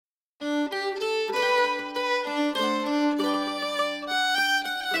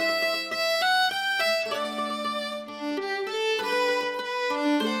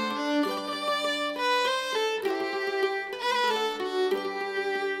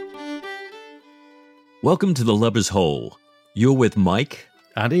Welcome to The Lover's Hole. You're with Mike.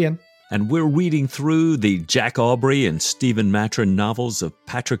 And Ian. And we're reading through the Jack Aubrey and Stephen Maturin novels of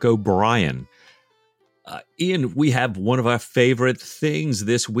Patrick O'Brian. Ian, we have one of our favorite things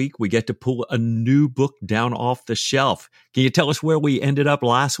this week. We get to pull a new book down off the shelf. Can you tell us where we ended up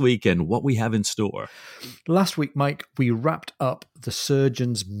last week and what we have in store? Last week, Mike, we wrapped up The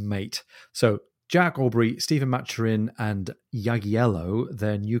Surgeon's Mate. So Jack Aubrey, Stephen Maturin, and Jagiello,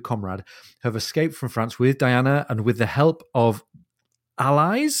 their new comrade, have escaped from France with Diana and with the help of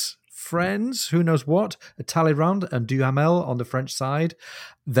allies, friends, who knows what, Talleyrand and Duhamel on the French side.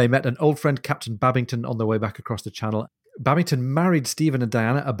 They met an old friend, Captain Babington, on their way back across the Channel. Babington married Stephen and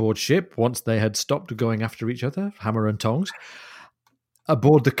Diana aboard ship once they had stopped going after each other, hammer and tongs,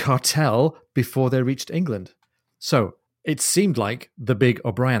 aboard the Cartel before they reached England. So it seemed like the big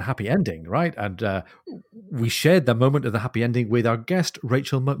O'Brian happy ending, right? And we shared the moment of the happy ending with our guest,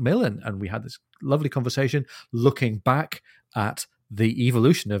 Rachel Macmillan, and we had this lovely conversation looking back at the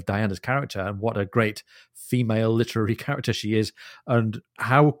evolution of Diana's character and what a great female literary character she is and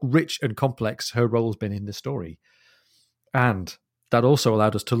how rich and complex her role's been in the story. And that also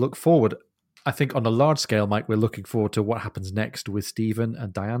allowed us to look forward. I think on a large scale, Mike, we're looking forward to what happens next with Stephen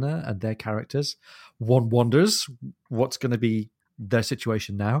and Diana and their characters. One wonders what's going to be their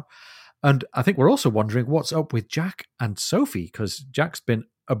situation now. And I think we're also wondering what's up with Jack and Sophie, because Jack's been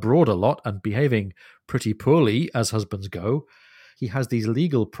abroad a lot and behaving pretty poorly as husbands go. He has these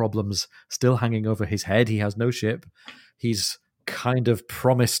legal problems still hanging over his head. He has no ship. He's kind of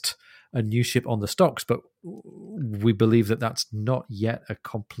promised a new ship on the stocks, but we believe that that's not yet a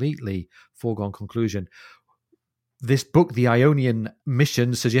completely foregone conclusion. This book, The Ionian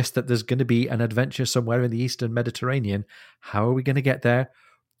Mission, suggests that there's going to be an adventure somewhere in the Eastern Mediterranean. How are we going to get there?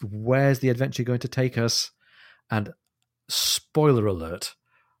 Where's the adventure going to take us? And spoiler alert,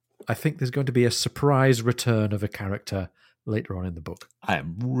 I think there's going to be a surprise return of a character later on in the book. I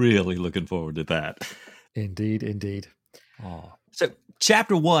am really looking forward to that. Indeed, indeed. Oh. So,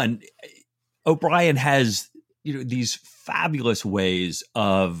 chapter 1, O'Brian has these fabulous ways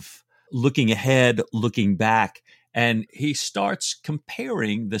of looking ahead, looking back, and he starts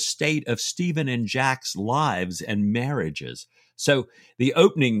comparing the state of Stephen and Jack's lives and marriages. So, the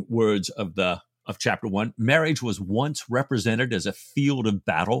opening words of chapter 1: marriage was once represented as a field of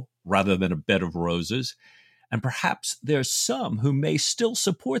battle rather than a bed of roses. And perhaps there's some who may still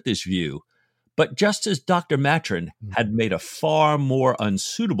support this view. But just as Dr. Maturin had made a far more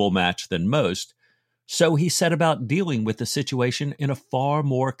unsuitable match than most, so he set about dealing with the situation in a far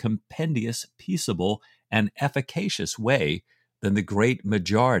more compendious, peaceable, and efficacious way than the great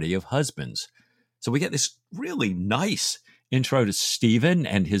majority of husbands. So we get this really nice intro to Stephen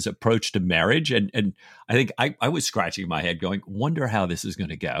and his approach to marriage. And I think I was scratching my head going, wonder how this is going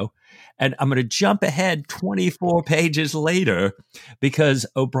to go. And I'm going to jump ahead 24 pages later because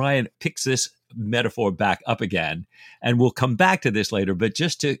O'Brian picks this metaphor back up again. And we'll come back to this later, but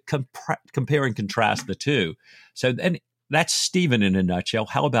just to compare and contrast the two. So then that's Stephen in a nutshell.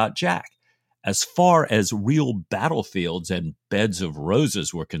 How about Jack? As far as real battlefields and beds of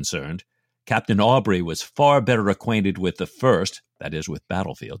roses were concerned, Captain Aubrey was far better acquainted with the first, that is, with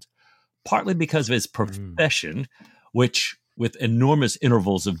battlefields, partly because of his profession, which, with enormous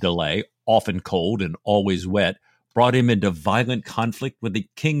intervals of delay, often cold and always wet, brought him into violent conflict with the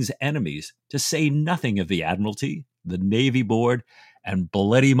king's enemies, to say nothing of the Admiralty, the Navy Board, and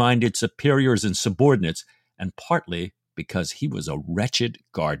bloody-minded superiors and subordinates, and partly because he was a wretched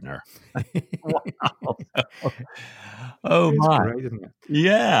gardener. Wow. Oh, my. Great, isn't it?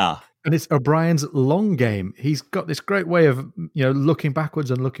 Yeah. And it's O'Brian's long game. He's got this great way of, looking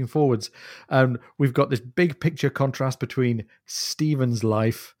backwards and looking forwards. And we've got this big picture contrast between Stephen's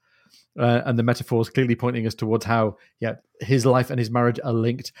life and the metaphors clearly pointing us towards how, his life and his marriage are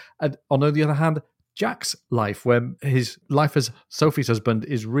linked. And on the other hand, Jack's life, where his life as Sophie's husband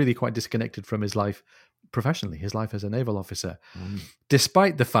is really quite disconnected from his life professionally, his life as a naval officer,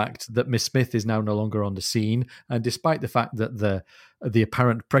 despite the fact that Miss Smith is now no longer on the scene, and despite the fact that the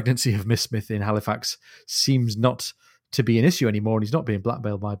apparent pregnancy of Miss Smith in Halifax seems not to be an issue anymore, and he's not being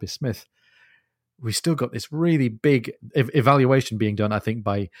blackmailed by Miss Smith. We still got this really big evaluation being done, I think,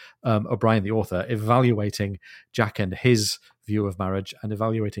 by O'Brian, the author, evaluating Jack and his view of marriage, and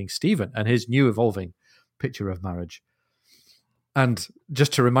evaluating Stephen and his new evolving picture of marriage. And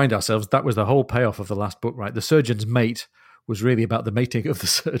just to remind ourselves, that was the whole payoff of the last book, right? The Surgeon's Mate was really about the mating of the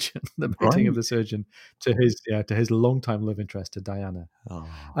surgeon, of the surgeon to his longtime love interest, to Diana. Oh.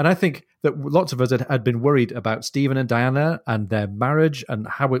 And I think that lots of us had been worried about Stephen and Diana and their marriage and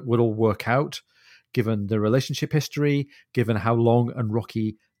how it would all work out, given the relationship history, given how long and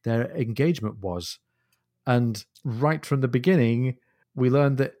rocky their engagement was. And right from the beginning, we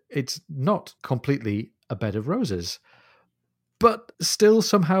learn that it's not completely a bed of roses, but still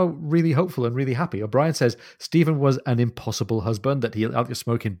somehow really hopeful and really happy. O'Brien says Stephen was an impossible husband, that he liked to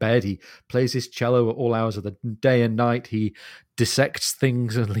smoke in bed. He plays his cello at all hours of the day and night. He dissects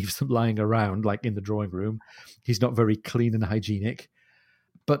things and leaves them lying around, like in the drawing room. He's not very clean and hygienic.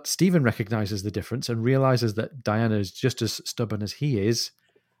 But Stephen recognizes the difference and realizes that Diana is just as stubborn as he is.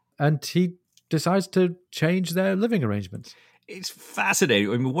 And he decides to change their living arrangements. It's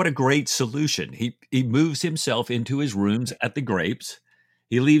fascinating. I mean, what a great solution. He moves himself into his rooms at the Grapes.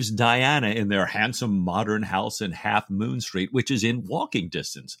 He leaves Diana in their handsome modern house in Half Moon Street, which is in walking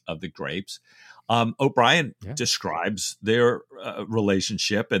distance of the Grapes. O'Brien describes their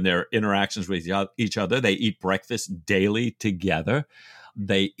relationship and their interactions with each other. They eat breakfast daily together.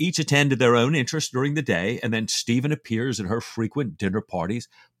 They each attend to their own interests during the day, and then Stephen appears at her frequent dinner parties,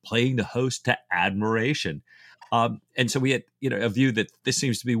 playing the host to admiration. And so we had, a view that this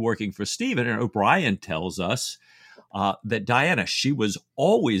seems to be working for Stephen. And O'Brien tells us that Diana, she was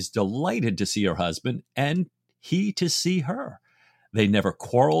always delighted to see her husband and he to see her. They never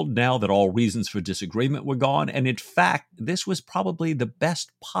quarreled now that all reasons for disagreement were gone. And in fact, this was probably the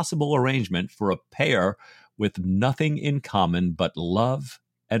best possible arrangement for a pair with nothing in common but love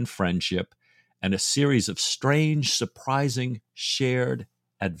and friendship and a series of strange, surprising, shared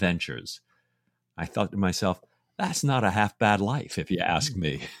adventures. I thought to myself, that's not a half bad life, if you ask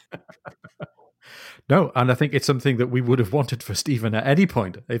me. No, and I think it's something that we would have wanted for Stephen at any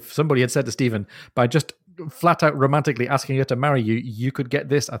point. If somebody had said to Stephen, by just flat out romantically asking her to marry you, you could get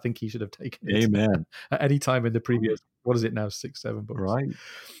this, I think he should have taken it. Amen. At any time in the previous, what is it now, 6, 7 books? Right.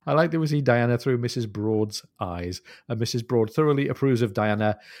 I like that we see Diana through Mrs. Broad's eyes, and Mrs. Broad thoroughly approves of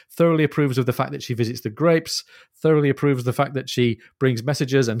Diana, thoroughly approves of the fact that she visits the Grapes, thoroughly approves of the fact that she brings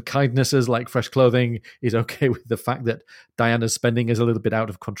messages and kindnesses like fresh clothing, is okay with the fact that Diana's spending is a little bit out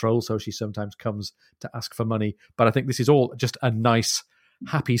of control, so she sometimes comes to ask for money. But I think this is all just a nice,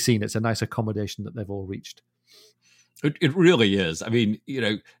 happy scene. It's a nice accommodation that they've all reached. It really is. I mean,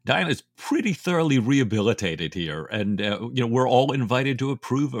 Diana's pretty thoroughly rehabilitated here. And, we're all invited to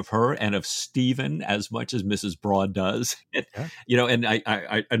approve of her and of Stephen as much as Mrs. Broad does. And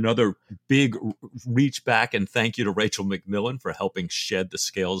I another big reach back and thank you to Rachel McMillan for helping shed the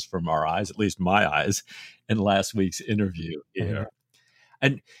scales from our eyes, at least my eyes, in last week's interview here.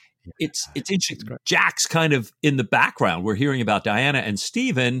 And it's interesting. Jack's kind of in the background. We're hearing about Diana and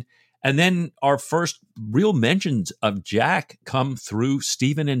Stephen. And then our first real mentions of Jack come through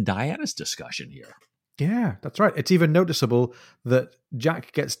Stephen and Diana's discussion here. Yeah, that's right. It's even noticeable that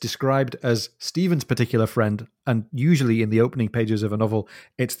Jack gets described as Stephen's particular friend, and usually in the opening pages of a novel,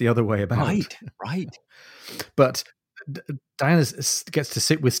 it's the other way about. Right. But Diana gets to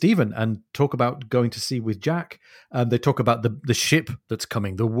sit with Stephen and talk about going to sea with Jack. They talk about the ship that's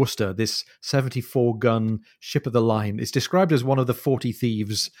coming, the Worcester, this 74-gun ship of the line. It's described as one of the 40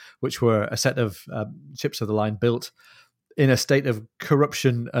 Thieves, which were a set of ships of the line built in a state of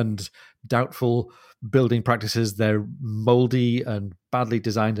corruption and doubtful building practices. They're moldy and badly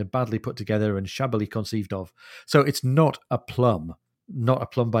designed and badly put together and shabbily conceived of. So it's not a plum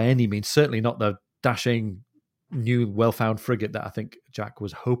by any means, certainly not the dashing new well-found frigate that I think Jack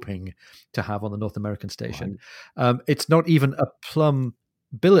was hoping to have on the North American station. Right. It's not even a plum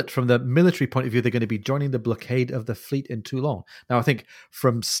billet from the military point of view. They're going to be joining the blockade of the fleet in Toulon. Now, I think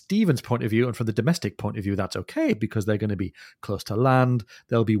from Stephen's point of view and from the domestic point of view, that's okay because they're going to be close to land.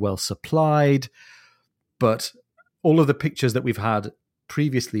 They'll be well supplied. But all of the pictures that we've had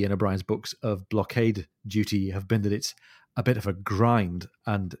previously in O'Brien's books of blockade duty have been that it's a bit of a grind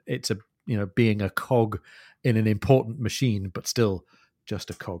and it's being a cog in an important machine, but still just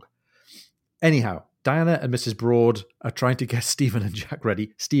a cog. Anyhow, Diana and Mrs. Broad are trying to get Stephen and Jack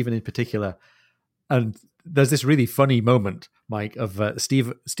ready, Stephen in particular. And there's this really funny moment, Mike, of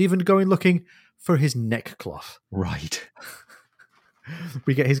Stephen going looking for his neckcloth. Right.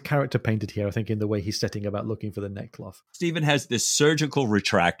 We get his character painted here, I think, in the way he's setting about looking for the neckcloth. Stephen has this surgical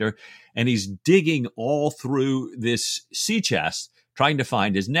retractor, and he's digging all through this sea chest, trying to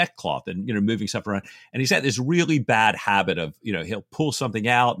find his neckcloth and, moving stuff around. And he's had this really bad habit of, he'll pull something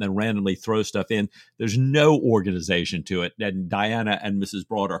out and then randomly throw stuff in. There's no organization to it. And Diana and Mrs.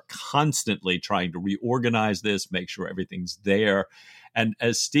 Broad are constantly trying to reorganize this, make sure everything's there. And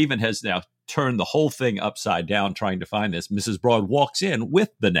as Stephen has now turned the whole thing upside down trying to find this, Mrs. Broad walks in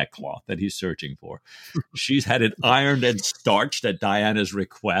with the neckcloth that he's searching for. She's had it ironed and starched at Diana's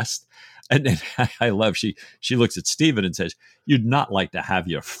request. And then I love, she looks at Stephen and says, "You'd not like to have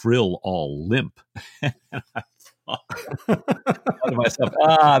your frill all limp." thought to myself,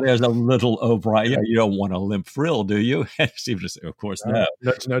 there's a little O'Brien. You don't want a limp frill, do you? And Stephen just said, of course, no.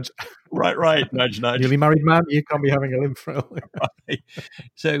 Nudge, nudge. Right. Nudge, nudge. Newly married man, you can't be having a limb frill. Right.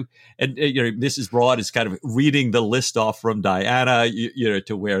 So, and Mrs. Broad is kind of reading the list off from Diana,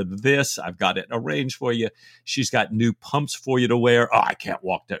 to wear this. I've got it arranged for you. She's got new pumps for you to wear. Oh, I can't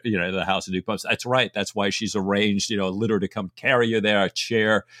walk to, the house in new pumps. That's right. That's why she's arranged, a litter to come carry you there, a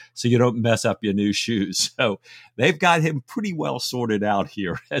chair, so you don't mess up your new shoes. So they've got him pretty well sorted out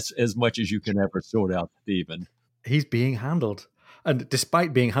here, as much as you can ever sort out Stephen. He's being handled. And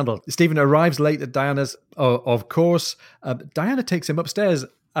despite being handled, Stephen arrives late at Diana's, of course. Diana takes him upstairs,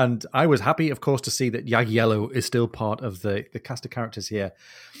 and I was happy, of course, to see that Jagiello is still part of the cast of characters here.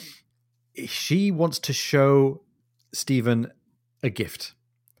 She wants to show Stephen a gift.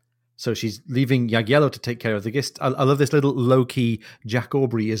 So she's leaving Jagiello to take care of the gift. I love this little low-key Jack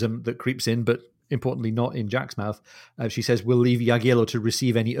Aubrey-ism that creeps in, but importantly not in Jack's mouth. She says, we'll leave Jagiello to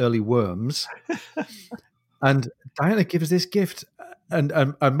receive any early worms. And Diana gives this gift.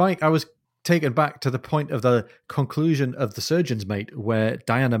 And Mike, I was taken back to the point of the conclusion of The Surgeon's Mate, where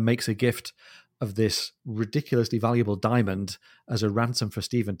Diana makes a gift of this ridiculously valuable diamond as a ransom for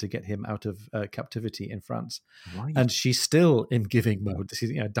Stephen to get him out of captivity in France. Right. And she's still in giving mode. This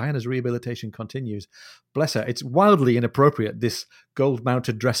is, Diana's rehabilitation continues. Bless her. It's wildly inappropriate, this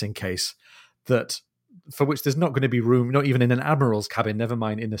gold-mounted dressing case for which there's not going to be room, not even in an admiral's cabin, never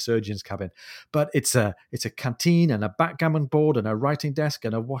mind in a surgeon's cabin. But it's a canteen and a backgammon board and a writing desk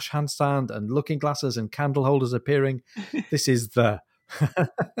and a wash hand stand and looking glasses and candle holders appearing. This is the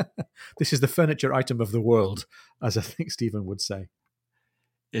furniture item of the world, as I think Stephen would say.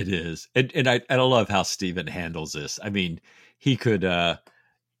 It is. And I love how Stephen handles this. I mean, he could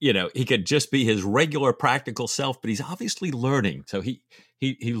he could just be his regular practical self, but he's obviously learning. So he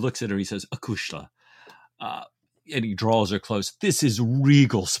looks at her, he says, Akushla. And he draws her close. This is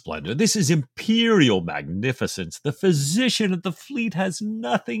regal splendor. This is imperial magnificence. The physician of the fleet has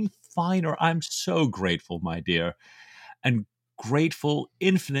nothing finer. I'm so grateful, my dear. And grateful,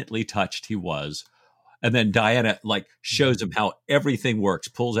 infinitely touched he was. And then Diana shows him how everything works,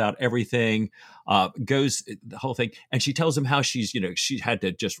 pulls out everything, goes the whole thing. And she tells him how she had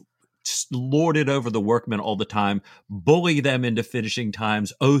to just lord it over the workmen all the time, bully them into finishing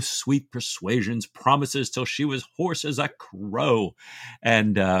times. Oh, sweet persuasions, promises till she was hoarse as a crow.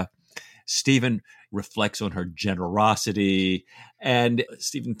 And Stephen reflects on her generosity. And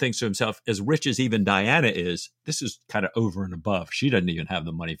Stephen thinks to himself, as rich as even Diana is, this is kind of over and above. She doesn't even have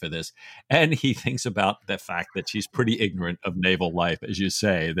the money for this. And he thinks about the fact that she's pretty ignorant of naval life, as you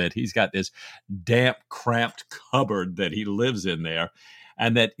say, that he's got this damp, cramped cupboard that he lives in there.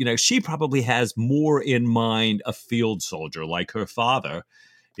 And that, she probably has more in mind a field soldier like her father,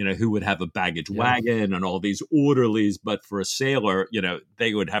 who would have a baggage wagon and all these orderlies. But for a sailor,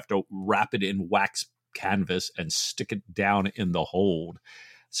 they would have to wrap it in wax canvas and stick it down in the hold.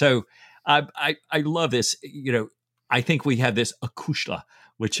 So I love this. I think we have this akushla,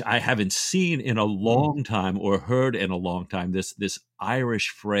 which I haven't seen in a long time or heard in a long time, this Irish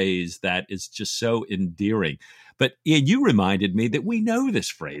phrase that is just so endearing. But Ian, you reminded me that we know this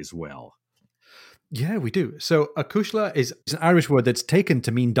phrase well. Yeah, we do. So akushla is an Irish word that's taken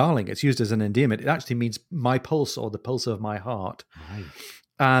to mean darling. It's used as an endearment. It actually means my pulse or the pulse of my heart. Right.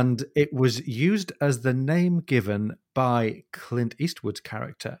 And it was used as the name given by Clint Eastwood's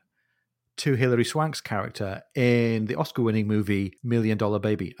character to Hilary Swank's character in the Oscar-winning movie $1 Million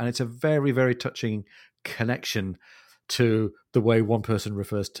Baby. And it's a very, very touching connection to the way one person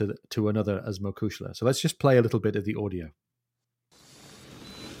refers to another as Mokushla. So let's just play a little bit of the audio.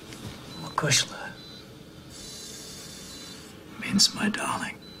 Mokushla means my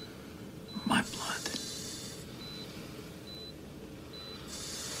darling, my blood.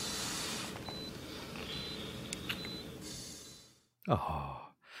 Oh.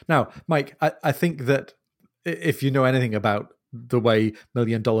 Now, Mike, I think that if you know anything about the way $1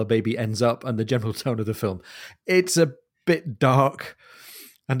 Million Baby ends up and the general tone of the film, it's a bit dark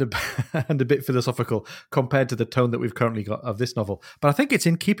and a bit philosophical compared to the tone that we've currently got of this novel. But I think it's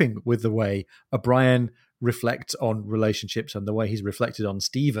in keeping with the way O'Brien reflects on relationships and the way he's reflected on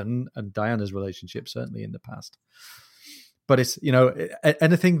Stephen and Diana's relationship, certainly in the past. But it's,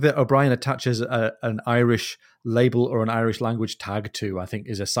 anything that O'Brien attaches an Irish label or an Irish language tag to, I think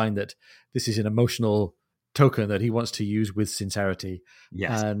is a sign that this is an emotional token that he wants to use with sincerity.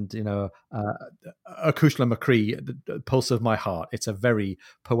 Yes. And, Akushla McCree, the pulse of my heart, it's a very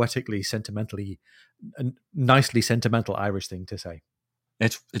poetically, sentimentally, nicely sentimental Irish thing to say.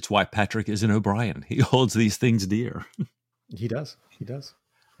 It's why Patrick is an O'Brien. He holds these things dear. He does.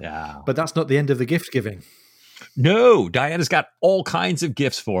 Yeah. But that's not the end of the gift giving. No, Diana's got all kinds of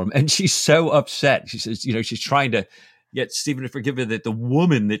gifts for him, and she's so upset. She says, she's trying to get Stephen to forgive her that the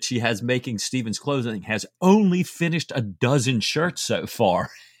woman that she has making Stephen's clothing has only finished a dozen shirts so far.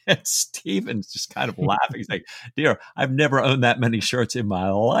 And Stephen's just kind of laughing. He's like, dear, I've never owned that many shirts in my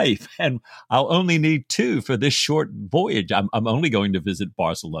life, and I'll only need 2 for this short voyage. I'm only going to visit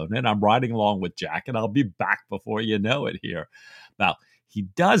Barcelona, and I'm riding along with Jack, and I'll be back before you know it here. Now, he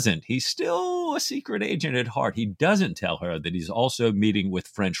doesn't. He's still a secret agent at heart. He doesn't tell her that he's also meeting with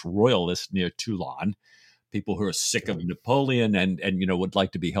French royalists near Toulon, people who are sick of Napoleon and would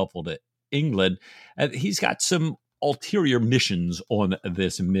like to be helpful to England. And he's got some ulterior missions on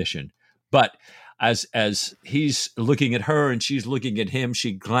this mission. But as he's looking at her and she's looking at him,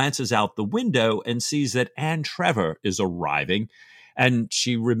 she glances out the window and sees that Anne Trevor is arriving. And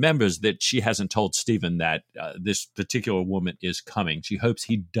she remembers that she hasn't told Stephen that this particular woman is coming. She hopes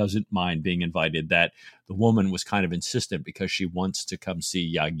he doesn't mind being invited, that the woman was kind of insistent because she wants to come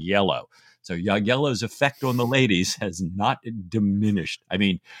see Jagiello. So Jagiello's effect on the ladies has not diminished. I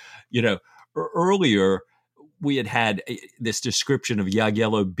mean, earlier we had this description of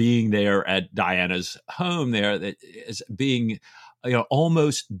Jagiello being there at Diana's home there, that is being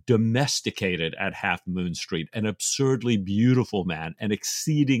almost domesticated at Half Moon Street, an absurdly beautiful man, an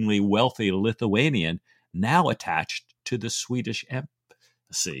exceedingly wealthy Lithuanian, now attached to the Swedish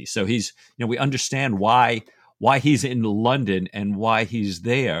embassy. So he's, we understand why he's in London and why he's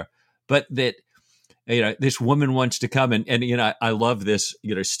there, but that, this woman wants to come and I love this,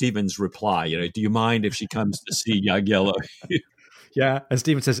 Stephen's reply, do you mind if she comes to see Jagiello? Yeah, and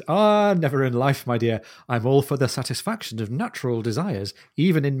Stephen says, never in life, my dear. I'm all for the satisfaction of natural desires,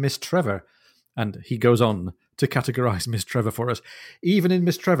 even in Miss Trevor. And he goes on to categorize Miss Trevor for us. Even in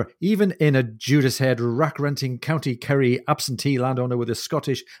Miss Trevor, even in a Judas-head, rack-renting County Kerry absentee landowner with a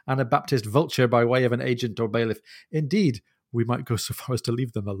Scottish Anabaptist vulture by way of an agent or bailiff. Indeed, we might go so far as to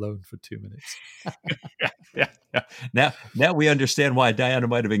leave them alone for 2 minutes. Yeah. Now we understand why Diana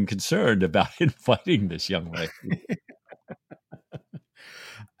might have been concerned about inviting this young lady.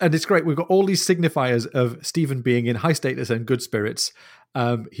 And it's great. We've got all these signifiers of Stephen being in high status and good spirits.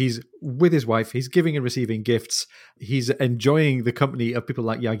 He's with his wife. He's giving and receiving gifts. He's enjoying the company of people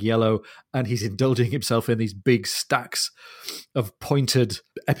like Jagiello, and he's indulging himself in these big stacks of pointed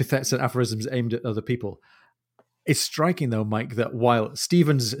epithets and aphorisms aimed at other people. It's striking, though, Mike, that while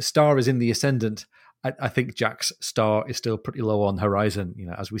Stephen's star is in the ascendant, I think Jack's star is still pretty low on horizon.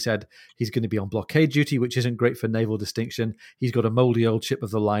 As we said, he's going to be on blockade duty, which isn't great for naval distinction. He's got a mouldy old ship of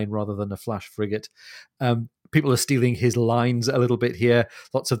the line rather than a flash frigate. People are stealing his lines a little bit here.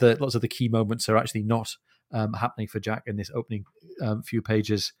 Lots of the key moments are actually not happening for Jack in this opening few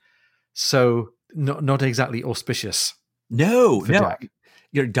pages. So not exactly auspicious. No. Jack.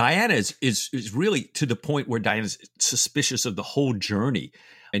 Diana is really to the point where Diana's suspicious of the whole journey.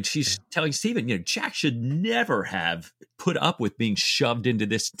 And she's telling Stephen, Jack should never have put up with being shoved into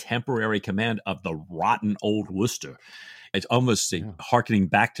this temporary command of the rotten old Worcester. It's almost hearkening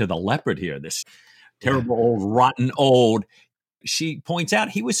back to the leopard here, this terrible old rotten old. She points out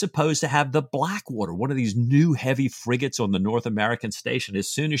he was supposed to have the Blackwater, one of these new heavy frigates on the North American station, as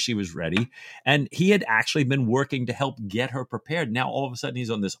soon as she was ready. And he had actually been working to help get her prepared. Now, all of a sudden, he's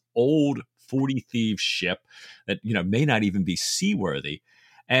on this old 40 thieves ship that, may not even be seaworthy.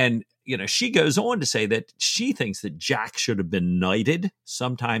 And, she goes on to say that she thinks that Jack should have been knighted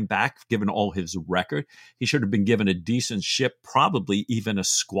sometime back, given all his record. He should have been given a decent ship, probably even a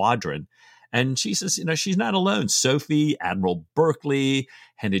squadron. And she says, she's not alone. Sophie, Admiral Berkeley,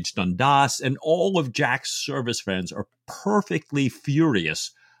 Henage Dundas, and all of Jack's service friends are perfectly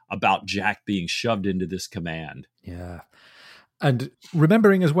furious about Jack being shoved into this command. Yeah. And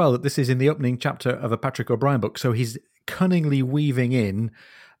remembering as well that this is in the opening chapter of a Patrick O'Brian book, so he's cunningly weaving in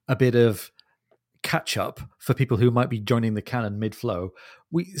a bit of catch-up for people who might be joining the canon mid-flow.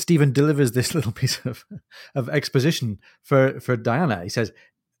 Stephen delivers this little piece of exposition for Diana. He says,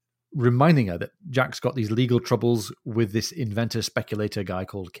 reminding her that Jack's got these legal troubles with this inventor-speculator guy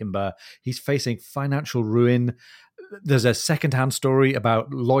called Kimber. He's facing financial ruin. There's a second-hand story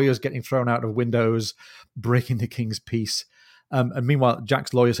about lawyers getting thrown out of windows, breaking the king's peace. And meanwhile,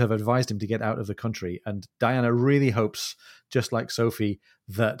 Jack's lawyers have advised him to get out of the country. And Diana really hopes, just like Sophie,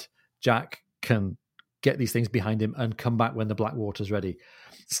 that Jack can get these things behind him and come back when the Blackwater's ready.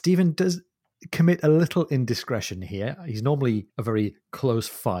 Stephen does commit a little indiscretion here. He's normally a very close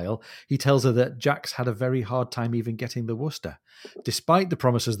file. He tells her that Jack's had a very hard time even getting the Worcester, despite the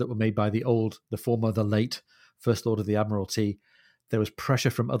promises that were made by the late First Lord of the Admiralty. There was pressure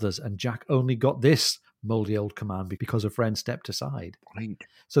from others, and Jack only got this mouldy old command because a friend stepped aside. Right.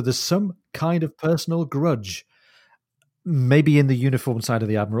 So there's some kind of personal grudge maybe in the uniform side of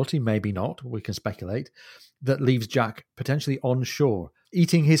the Admiralty, maybe not, we can speculate, that leaves Jack potentially on shore,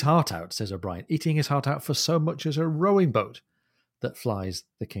 eating his heart out, says O'Brien, eating his heart out for so much as a rowing boat that flies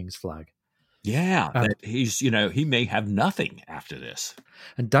the King's flag. Yeah, And, that he's, he may have nothing after this.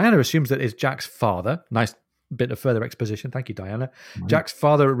 and Diana assumes that it's Jack's father. Nice bit of further exposition. Thank you, Diana. Right. Jack's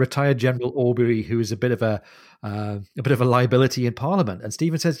father, retired General Aubrey, who is a bit of a liability in Parliament. And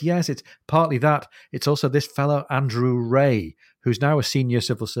Stephen says, yes, it's partly that. It's also this fellow, Andrew Ray, who's now a senior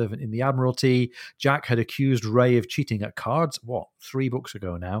civil servant in the Admiralty. Jack had accused Ray of cheating at cards, 3 books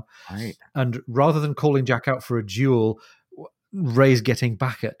ago now. Right. And rather than calling Jack out for a duel, Ray's getting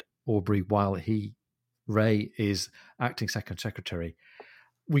back at Aubrey while Ray is acting second secretary.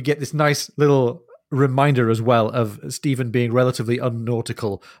 We get this nice little reminder as well of Stephen being relatively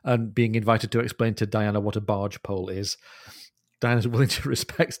unnautical and being invited to explain to Diana what a barge pole is. Diana's willing to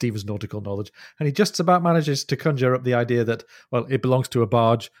respect Stephen's nautical knowledge, and he just about manages to conjure up the idea that, well, it belongs to a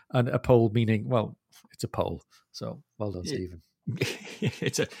barge, and a pole meaning, well, it's a pole. So well done, Stephen.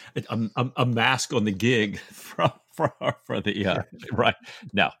 It's a mask on the gig for the right.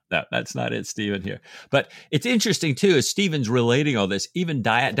 No, that's not it, Stephen here. But it's interesting too, as Stephen's relating all this. Even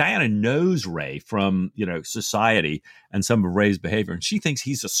Diana knows Ray from society and some of Ray's behavior, and she thinks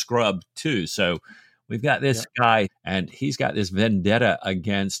he's a scrub too. So we've got this guy, and he's got this vendetta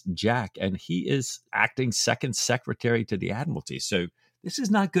against Jack, and he is acting second secretary to the Admiralty. So this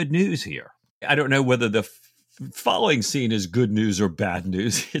is not good news here. I don't know whether the following scene is good news or bad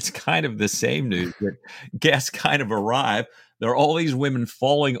news. It's kind of the same news that guests kind of arrive. There are all these women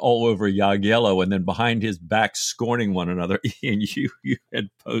falling all over Jagiello, and then behind his back scorning one another. Ian, you had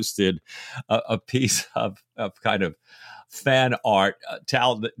posted a piece of kind of fan art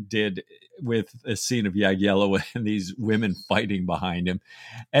Tal did with a scene of Jagiello and these women fighting behind him.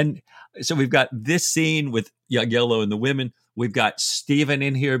 And so we've got this scene with Jagiello and the women. We've got Stephen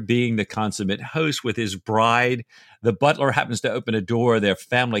in here being the consummate host with his bride. The butler happens to open a door. Their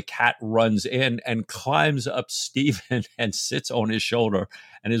family cat runs in and climbs up Stephen and sits on his shoulder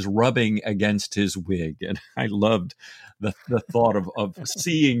and is rubbing against his wig. And I loved the thought of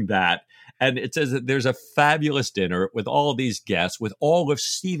seeing that. And it says that there's a fabulous dinner with all these guests, with all of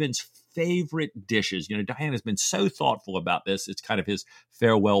Stephen's favorite dishes. Diana's been so thoughtful about this. It's kind of his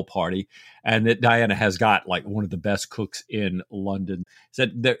farewell party. And that Diana has got like one of the best cooks in London.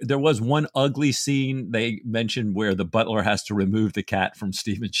 Said there was one ugly scene they mentioned where the butler has to remove the cat from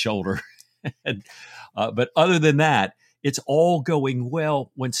Stephen's shoulder. But other than that, it's all going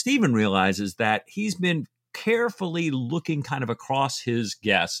well when Stephen realizes that he's been carefully looking kind of across his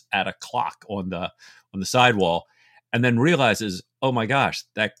guests at a clock on the sidewall, and then realizes, oh my gosh,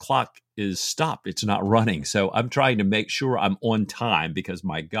 that clock is stopped. It's not running. So I'm trying to make sure I'm on time because,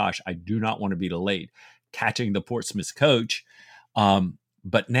 my gosh, I do not want to be late catching the Portsmouth coach.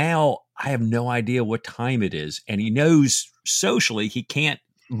 But now I have no idea what time it is. And he knows socially he can't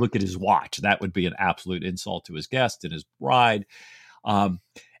look at his watch. That would be an absolute insult to his guest and his bride. I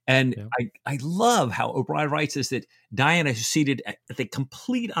love how O'Brien writes this, that Diana is seated at the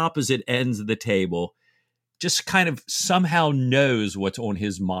complete opposite ends of the table, just kind of somehow knows what's on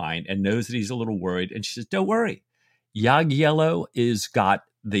his mind and knows that he's a little worried. And she says, don't worry. Jagiello is got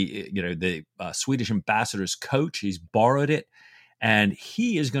the Swedish ambassador's coach. He's borrowed it, and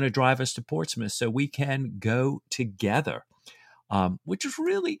he is going to drive us to Portsmouth so we can go together, which is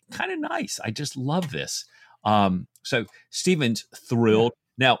really kind of nice. I just love this. So Stephen's thrilled.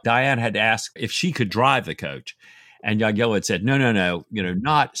 Now, Diane had asked if she could drive the coach. And Jagiello had said, no,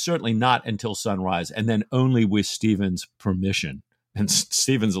 certainly not until sunrise, and then only with Stephen's permission. And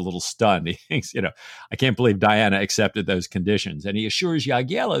Stephen's a little stunned. He thinks, I can't believe Diana accepted those conditions. And he assures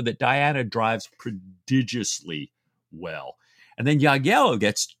Jagiello that Diana drives prodigiously well. And then Jagiello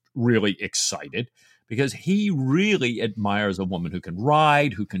gets really excited because he really admires a woman who can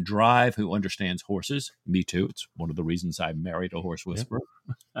ride, who can drive, who understands horses. Me too. It's one of the reasons I married a horse whisperer.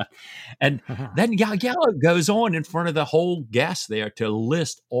 Yep. And then Jagiello goes on in front of the whole guest there to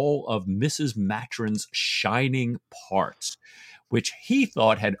list all of Mrs. Matron's shining parts, which he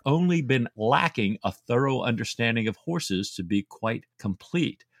thought had only been lacking a thorough understanding of horses to be quite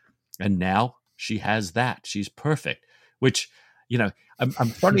complete. And now she has that. She's perfect, which,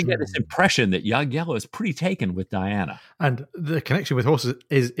 I'm starting to get this impression that Jagiello is pretty taken with Diana. And the connection with horses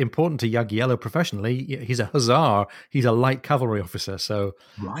is important to Jagiello professionally. He's a hussar. He's a light cavalry officer. So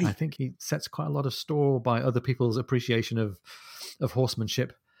right. I think he sets quite a lot of store by other people's appreciation of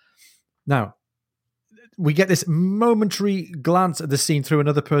horsemanship. Now, we get this momentary glance at the scene through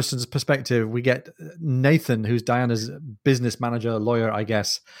another person's perspective. We get Nathan, who's Diana's business manager, lawyer, I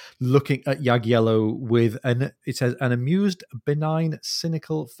guess, looking at Jagiello with it says, an amused, benign,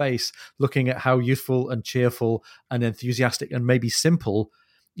 cynical face, looking at how youthful and cheerful and enthusiastic and maybe simple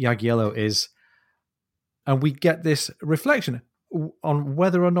Jagiello is. And we get this reflection on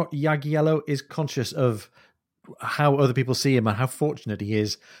whether or not Jagiello is conscious of how other people see him and how fortunate he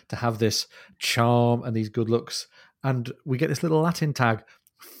is to have this charm and these good looks. And we get this little Latin tag,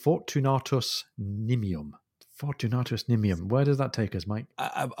 Fortunatus Nimium. Fortunatus Nimium. Where does that take us, Mike?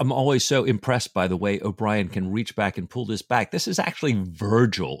 I'm always so impressed by the way O'Brien can reach back and pull this back. This is actually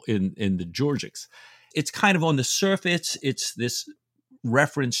Virgil in the Georgics. It's kind of on the surface. It's this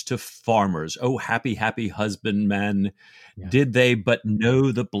reference to farmers. Oh, happy, happy husbandmen. Yeah. Did they but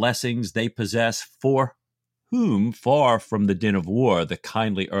know the blessings they possess, for whom, far from the din of war, the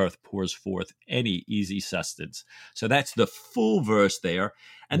kindly earth pours forth any easy sustenance. So that's the full verse there.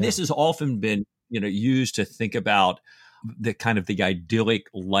 And this has often been, used to think about the kind of the idyllic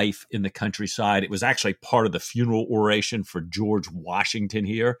life in the countryside. It was actually part of the funeral oration for George Washington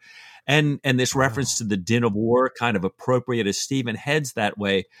here. And this reference to the din of war, kind of appropriate as Stephen heads that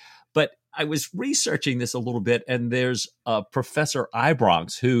way. But I was researching this a little bit, and there's Professor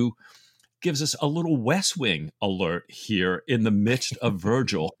Ibronx, who gives us a little West Wing alert here in the midst of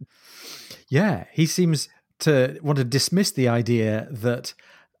Virgil. Yeah, he seems to want to dismiss the idea that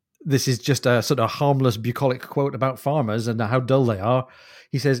this is just a sort of harmless bucolic quote about farmers and how dull they are.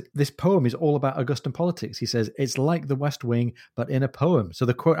 He says, this poem is all about Augustan politics. He says, it's like the West Wing, but in a poem. So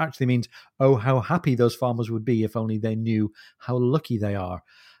the quote actually means, oh, how happy those farmers would be if only they knew how lucky they are.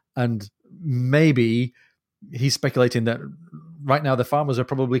 And maybe he's speculating that right now the farmers are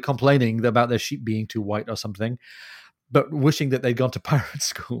probably complaining about their sheep being too white or something, but wishing that they'd gone to pirate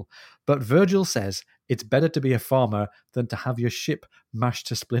school. But Virgil says it's better to be a farmer than to have your ship mashed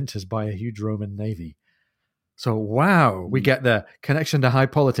to splinters by a huge Roman navy. So, wow, we get the connection to high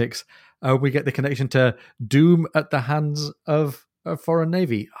politics. We get the connection to doom at the hands of a foreign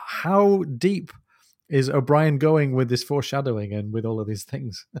navy. How deep is O'Brien going with this foreshadowing and with all of these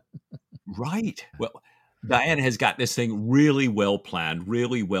things? Right. Well, Diana has got this thing really well planned,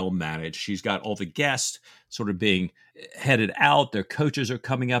 really well managed. She's got all the guests sort of being headed out. Their coaches are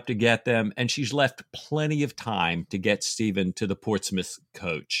coming up to get them. And she's left plenty of time to get Stephen to the Portsmouth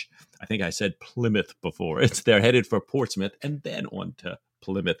coach. I think I said Plymouth before. They're headed for Portsmouth and then on to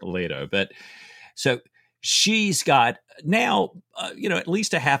Plymouth later. But so she's got now, at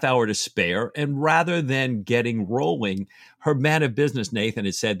least a half hour to spare. And rather than getting rolling, her man of business, Nathan,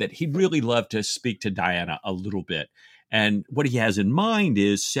 has said that he'd really love to speak to Diana a little bit. And what he has in mind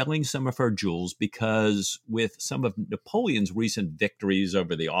is selling some of her jewels, because with some of Napoleon's recent victories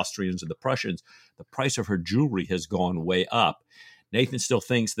over the Austrians and the Prussians, the price of her jewelry has gone way up. Nathan still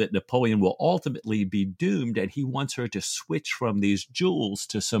thinks that Napoleon will ultimately be doomed, and he wants her to switch from these jewels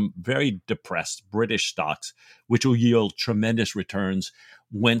to some very depressed British stocks, which will yield tremendous returns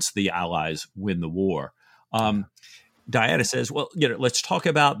once the Allies win the war. Diana says, well, let's talk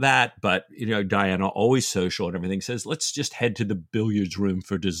about that. But, Diana, always social and everything, says, let's just head to the billiards room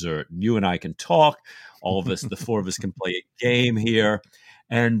for dessert. And you and I can talk. All of us, the four of us, can play a game here.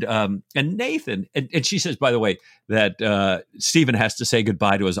 And Nathan, and she says, by the way, that Stephen has to say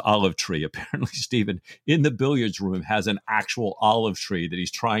goodbye to his olive tree. Apparently, Stephen, in the billiards room, has an actual olive tree that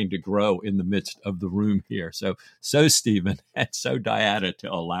he's trying to grow in the midst of the room here. So Stephen, and so Diana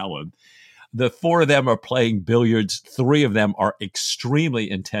to allow him. The four of them are playing billiards. Three of them are extremely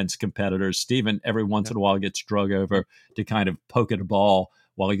intense competitors. Stephen, every once in a while, gets drug over to kind of poke at a ball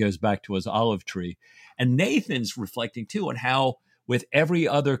while he goes back to his olive tree. And Nathan's reflecting, too, on how with every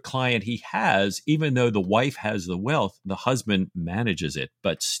other client he has, even though the wife has the wealth, the husband manages it.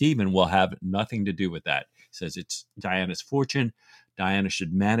 But Stephen will have nothing to do with that. He says it's Diana's fortune. Diana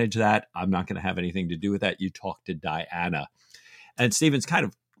should manage that. I'm not going to have anything to do with that. You talk to Diana. And Stephen's kind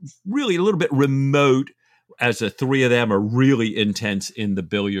of really a little bit remote, as the three of them are really intense in the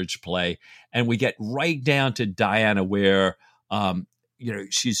billiards play. And we get right down to Diana where,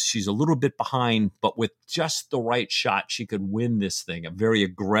 she's a little bit behind, but with just the right shot, she could win this thing, a very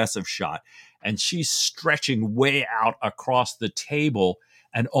aggressive shot. And she's stretching way out across the table.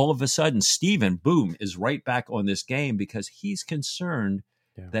 And all of a sudden, Stephen, boom, is right back on this game because he's concerned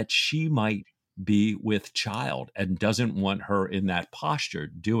that she might be with child and doesn't want her in that posture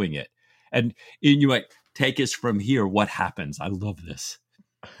doing it. And you might take us from here. What happens? I love this.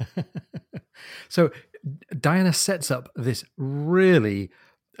 So Diana sets up this really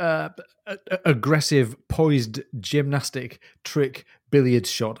aggressive, poised gymnastic trick billiards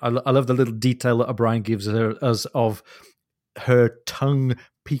shot. I love the little detail that O'Brien gives us of her tongue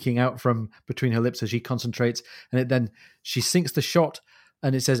peeking out from between her lips as she concentrates. And then she sinks the shot,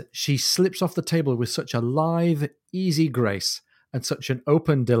 and it says, she slips off the table with such a lithe, easy grace and such an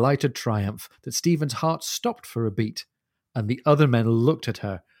open, delighted triumph that Stephen's heart stopped for a beat, and the other men looked at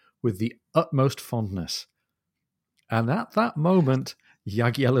her with the utmost fondness. And at that moment,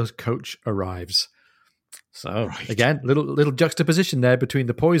 Jagiello's coach arrives. So, again, little juxtaposition there between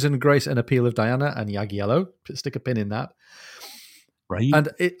the poison, grace, and appeal of Diana and Jagiello. Stick a pin in that. Right. And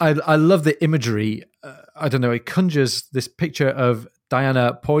I love the imagery. I don't know, it conjures this picture of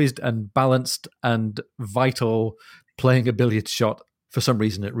Diana poised and balanced and vital, playing a billiard shot. For some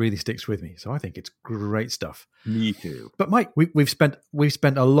reason, it really sticks with me. So I think it's great stuff. Me too. But Mike, we've spent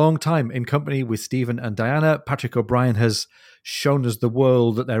a long time in company with Stephen and Diana. Patrick O'Brien has shown us the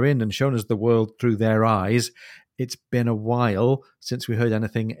world that they're in and shown us the world through their eyes. It's been a while since we heard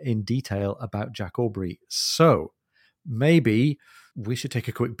anything in detail about Jack Aubrey. So maybe we should take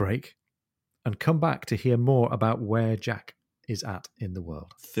a quick break and come back to hear more about where Jack is at in the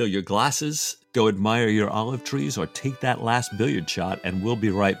world. Fill your glasses, go admire your olive trees, or take that last billiard shot, and we'll be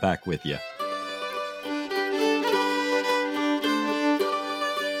right back with you.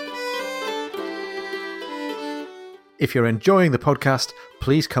 If you're enjoying the podcast,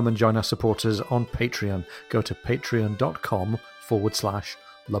 please come and join our supporters on Patreon. Go to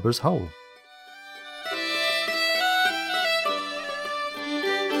patreon.com/lubbershole.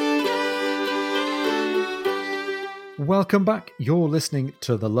 Welcome back. You're listening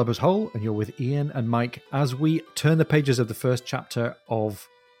to The Lubber's Hole, and you're with Ian and Mike as we turn the pages of the first chapter of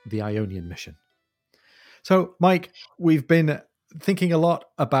the Ionian Mission. So, Mike, we've been thinking a lot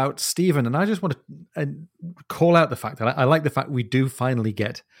about Stephen, and I just want to call out the fact that I like the fact we do finally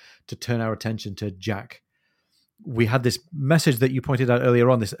get to turn our attention to Jack. We had this message that you pointed out earlier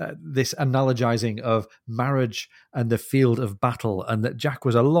on, this analogizing of marriage and the field of battle, and that Jack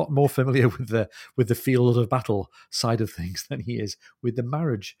was a lot more familiar with the field of battle side of things than he is with the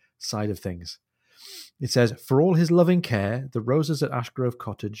marriage side of things. It says, for all his loving care, the roses at Ashgrove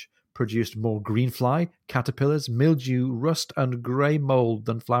Cottage produced more greenfly, caterpillars, mildew, rust, and grey mould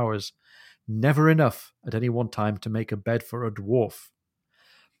than flowers. Never enough at any one time to make a bed for a dwarf,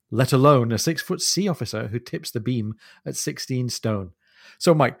 let alone a 6-foot sea officer who tips the beam at 16 stone.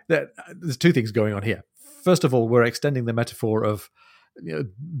 So, Mike, there's two things going on here. First of all, we're extending the metaphor of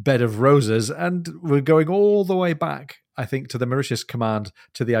bed of roses, and we're going all the way back, I think, to the Mauritius command,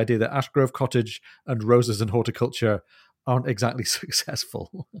 to the idea that Ashgrove Cottage and roses and horticulture aren't exactly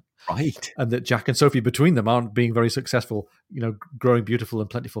successful. Right. And that Jack and Sophie between them aren't being very successful, growing beautiful and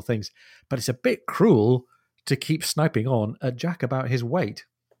plentiful things. But it's a bit cruel to keep sniping on at Jack about his weight.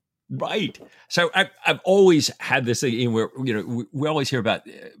 Right. So I've always had this thing where, we always hear about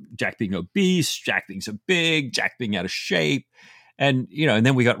Jack being obese, Jack being so big, Jack being out of shape. And, and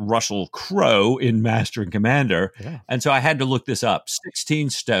then we got Russell Crowe in Master and Commander. Yeah. And so I had to look this up. 16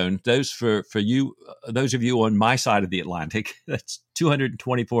 stone. Those for you, those of you on my side of the Atlantic, that's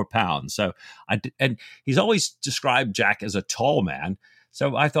 224 pounds. So and he's always described Jack as a tall man.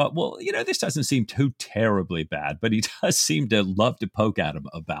 So I thought, well, this doesn't seem too terribly bad, but he does seem to love to poke at him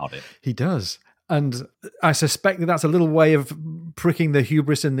about it. He does. And I suspect that that's a little way of pricking the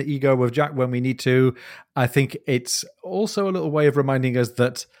hubris and the ego of Jack when we need to. I think it's also a little way of reminding us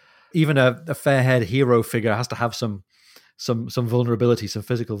that even a fair-haired hero figure has to have some vulnerability, some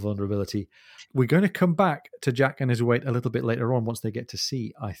physical vulnerability. We're going to come back to Jack and his weight a little bit later on once they get to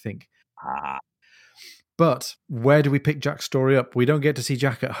sea, I think. But where do we pick Jack's story up? We don't get to see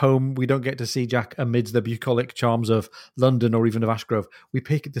Jack at home. We don't get to see Jack amidst the bucolic charms of London or even of Ashgrove. We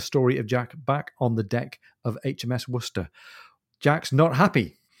pick the story of Jack back on the deck of HMS Worcester. Jack's not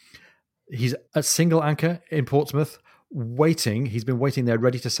happy. He's at single anchor in Portsmouth, waiting. He's been waiting there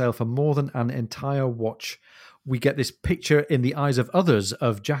ready to sail for more than an entire watch. We get this picture in the eyes of others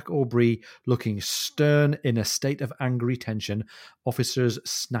of Jack Aubrey looking stern in a state of angry tension, officers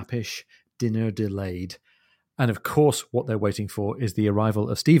snappish, dinner delayed. And of course, what they're waiting for is the arrival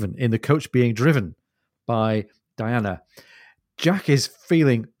of Stephen in the coach being driven by Diana. Jack is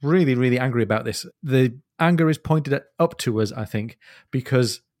feeling really, really angry about this. The anger is pointed up to us, I think,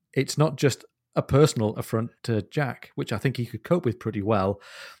 because it's not just a personal affront to Jack, which I think he could cope with pretty well.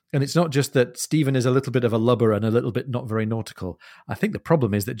 And it's not just that Stephen is a little bit of a lubber and a little bit not very nautical. I think the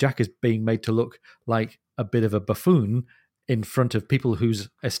problem is that Jack is being made to look like a bit of a buffoon in front of people whose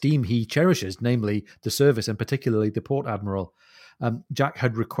esteem he cherishes, namely the service and particularly the Port Admiral. Jack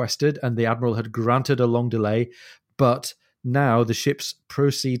had requested and the Admiral had granted a long delay, but Now the ship's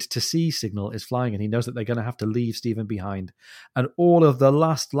proceed to sea signal is flying, and he knows that they're going to have to leave Stephen behind. And all of the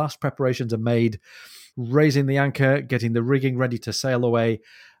last preparations are made, raising the anchor, getting the rigging ready to sail away,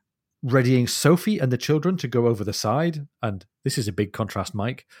 readying Sophie and the children to go over the side. And this is a big contrast,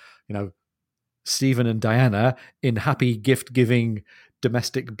 Mike. Stephen and Diana in happy gift-giving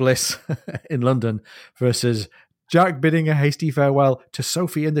domestic bliss in London versus Jack bidding a hasty farewell to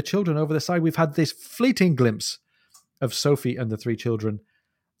Sophie and the children over the side. We've had this fleeting glimpse of Sophie and the 3 children,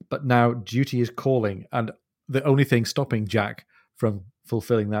 but now duty is calling, and the only thing stopping Jack from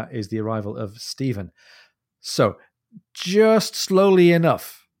fulfilling that is the arrival of Stephen. So, just slowly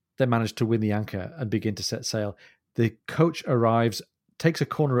enough, they manage to win the anchor and begin to set sail. The coach arrives, takes a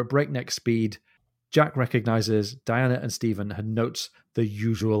corner at breakneck speed. Jack recognizes Diana and Stephen and notes the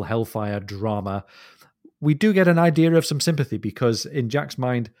usual Hellfire drama. We do get an idea of some sympathy because in Jack's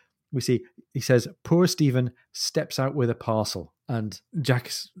mind, he says, poor Stephen steps out with a parcel. And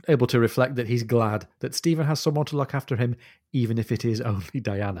Jack's able to reflect that he's glad that Stephen has someone to look after him, even if it is only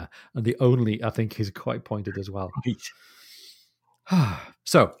Diana. And the only, I think, is quite pointed as well. Right.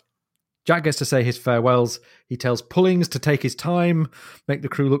 So, Jack gets to say his farewells. He tells Pullings to take his time, make the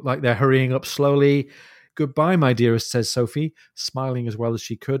crew look like they're hurrying up slowly. Goodbye, my dearest, says Sophie, smiling as well as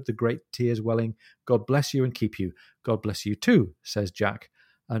she could, the great tears welling. God bless you and keep you. God bless you too, says Jack,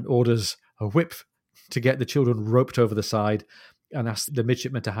 and orders a whip to get the children roped over the side and asks the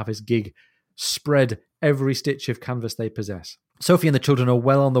midshipman to have his gig spread every stitch of canvas they possess. Sophie and the children are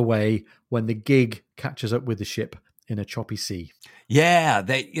well on the way when the gig catches up with the ship in a choppy sea. Yeah,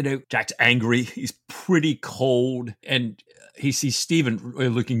 Jack's angry. He's pretty cold, and he sees Stephen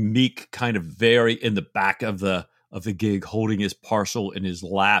looking meek, kind of very in the back of the gig, holding his parcel in his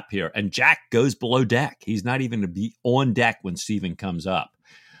lap here. And Jack goes below deck. He's not even going to be on deck when Stephen comes up.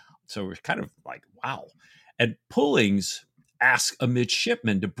 So we're kind of like, wow. And Pullings asks a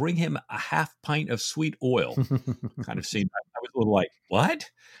midshipman to bring him a half pint of sweet oil. Kind of seemed, I was a little like, what?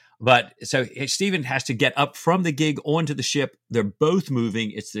 But so Stephen has to get up from the gig onto the ship. They're both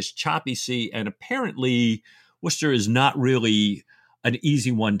moving. It's this choppy sea. And apparently Worcester is not really an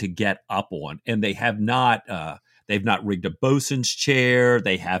easy one to get up on. And they have not, they've not rigged a bosun's chair.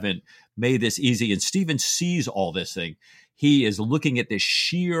 They haven't made this easy. And Stephen sees all this thing. He is looking at this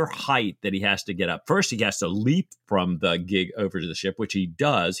sheer height that he has to get up. First, he has to leap from the gig over to the ship, which he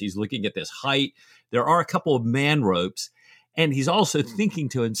does. He's looking at this height. There are a couple of man ropes. And he's also thinking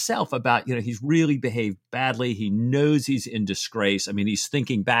to himself about, he's really behaved badly. He knows he's in disgrace. I mean, he's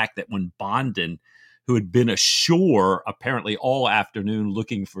thinking back that when Bondon, who had been ashore apparently all afternoon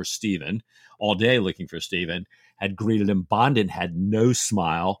looking for Stephen, all day looking for Stephen, had greeted him. Bondon had no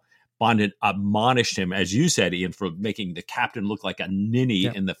smile. Bondon admonished him, as you said, Ian, for making the captain look like a ninny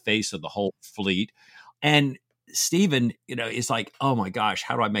in the face of the whole fleet. And Stephen, is like, oh my gosh,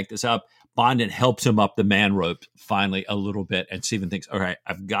 how do I make this up? Bondon helps him up the man rope finally a little bit. And Stephen thinks, all right,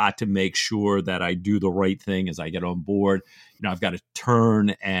 I've got to make sure that I do the right thing as I get on board. I've got to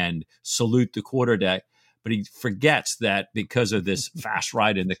turn and salute the quarterdeck. But he forgets that because of this fast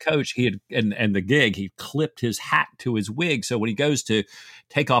ride in the coach, he had and the gig, he clipped his hat to his wig. So when he goes to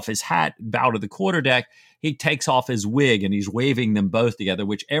take off his hat, bow to the quarterdeck, he takes off his wig and he's waving them both together,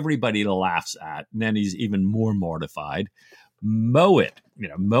 which everybody laughs at. And then he's even more mortified. Mowat,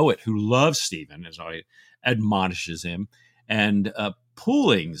 who loves Stephen, as I admonishes him, and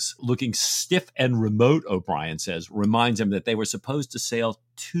Pullings, looking stiff and remote, O'Brien says, reminds him that they were supposed to sail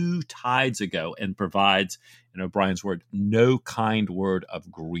 2 tides ago, and provides, in O'Brien's word, no kind word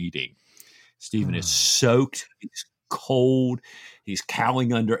of greeting. Stephen is soaked. He's cold. He's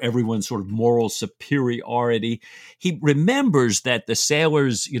cowling under everyone's sort of moral superiority. He remembers that the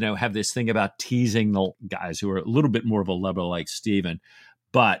sailors, have this thing about teasing the guys who are a little bit more of a level like Stephen,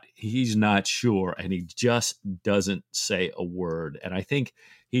 but he's not sure, and he just doesn't say a word. And I think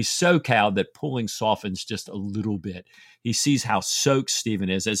he's so cowed that Pulling softens just a little bit. He sees how soaked Stephen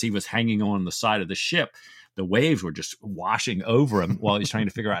is as he was hanging on the side of the ship. The waves were just washing over him while he's trying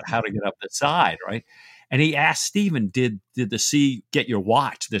to figure out how to get up the side, right? And he asked Stephen, did the sea get your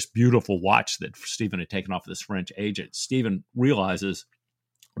watch, this beautiful watch that Stephen had taken off this French agent? Stephen realizes,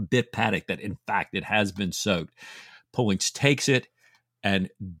 a bit panicked, that in fact it has been soaked. Pullings takes it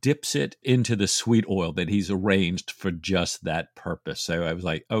and dips it into the sweet oil that he's arranged for just that purpose. So I was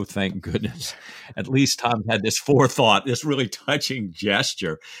like, oh, thank goodness. At least Tom had this forethought, this really touching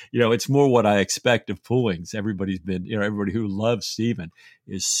gesture. It's more what I expect of Pullings. Everybody's been, everybody who loves Stephen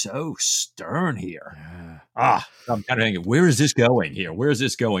is so stern here. Yeah. I'm kind of thinking, where is this going here? Where is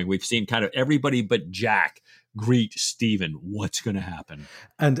this going? We've seen kind of everybody but Jack greet Stephen. What's going to happen?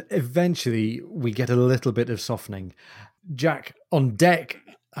 And eventually we get a little bit of softening. Jack on deck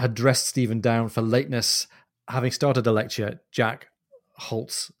had dressed Stephen down for lateness. Having started a lecture, Jack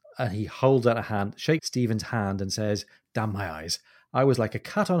halts and he holds out a hand, shakes Stephen's hand and says, "Damn my eyes. I was like a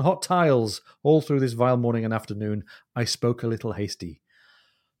cat on hot tiles all through this vile morning and afternoon. I spoke a little hasty."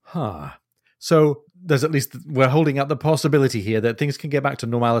 So there's at least, we're holding out the possibility here that things can get back to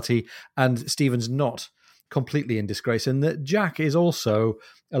normality and Stephen's not completely in disgrace, and that Jack is also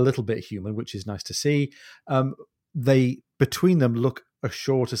a little bit human, which is nice to see. They, between them, look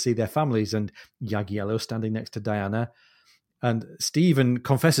ashore to see their families, and Jagiello standing next to Diana. And Stephen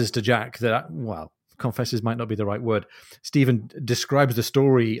confesses to Jack that, well, confesses might not be the right word. Stephen describes the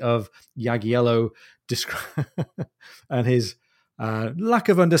story of Jagiello and his lack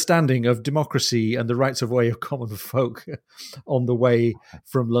of understanding of democracy and the rights of way of common folk on the way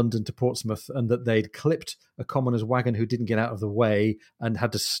from London to Portsmouth, and that they'd clipped a commoner's wagon who didn't get out of the way and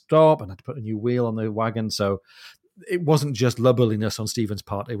had to stop and had to put a new wheel on the wagon. So it wasn't just lubberliness on Stephen's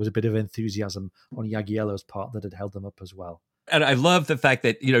part. It was a bit of enthusiasm on Jagiello's part that had held them up as well. And I love the fact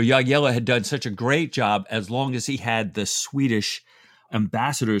that, Jagiello had done such a great job as long as he had the Swedish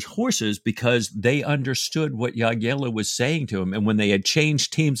ambassadors' horses, because they understood what Jagiello was saying to him. And when they had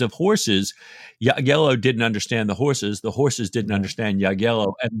changed teams of horses, Jagiello didn't understand the horses didn't understand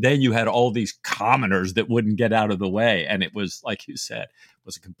Jagiello. And then you had all these commoners that wouldn't get out of the way. And it was, like you said,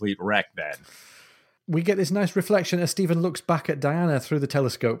 was a complete wreck then. We get this nice reflection as Stephen looks back at Diana through the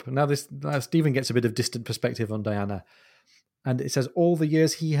telescope. Now Stephen gets a bit of distant perspective on Diana. And it says, all the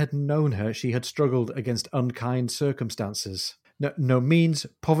years he had known her, she had struggled against unkind circumstances. No means,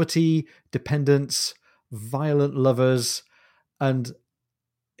 poverty, dependence, violent lovers, and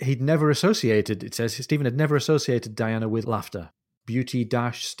he'd never associated, it says, Stephen had never associated Diana with laughter, beauty,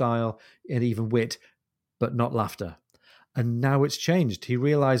 dash, style, and even wit, but not laughter. And now it's changed. He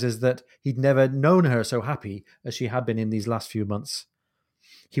realizes that he'd never known her so happy as she had been in these last few months.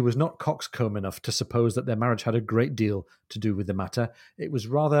 He was not coxcomb enough to suppose that their marriage had a great deal to do with the matter. It was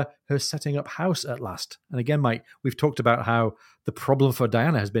rather her setting up house at last. And again, Mike, we've talked about how the problem for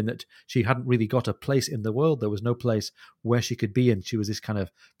Diana has been that she hadn't really got a place in the world. There was no place where she could be, and she was this kind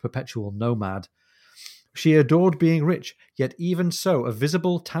of perpetual nomad. She adored being rich, yet even so, a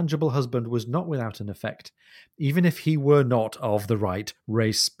visible, tangible husband was not without an effect, even if he were not of the right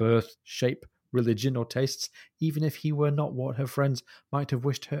race, birth, shape, religion, or tastes, even if he were not what her friends might have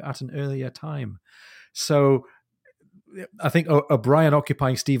wished her at an earlier time. So I think O'Brien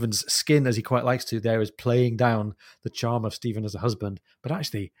occupying Stephen's skin, as he quite likes to there, is playing down the charm of Stephen as a husband. But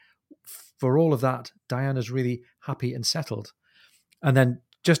actually, for all of that, Diana's really happy and settled. And then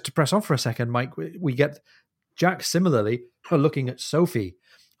just to press on for a second, Mike, we get Jack similarly looking at Sophie,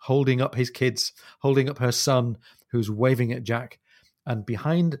 holding up his kids, holding up her son, who's waving at Jack. And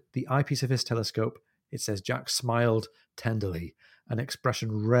behind the eyepiece of his telescope, it says Jack smiled tenderly, an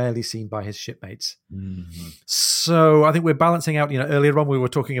expression rarely seen by his shipmates. Mm-hmm. So I think we're balancing out, earlier on we were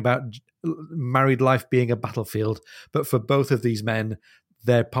talking about married life being a battlefield, but for both of these men,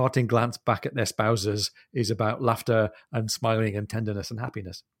 their parting glance back at their spouses is about laughter and smiling and tenderness and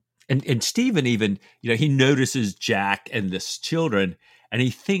happiness. And Stephen even, he notices Jack and this children, and he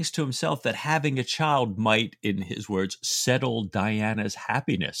thinks to himself that having a child might, in his words, settle Diana's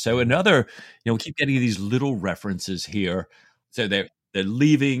happiness. So another, we keep getting these little references here. So they're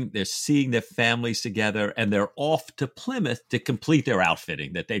leaving, they're seeing their families together, and they're off to Plymouth to complete their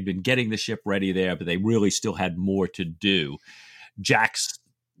outfitting, that they've been getting the ship ready there, but they really still had more to do. Jack's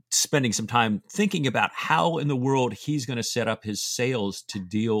spending some time thinking about how in the world he's going to set up his sails to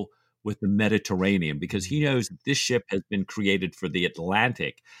deal with the Mediterranean, because he knows that this ship has been created for the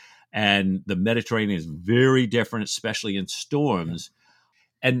Atlantic, and the Mediterranean is very different, especially in storms.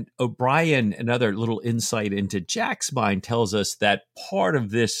 And O'Brien, another little insight into Jack's mind, tells us that part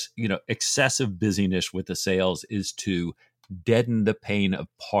of this, excessive busyness with the sails is to deaden the pain of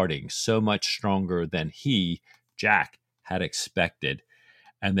parting so much stronger than he, Jack, had expected,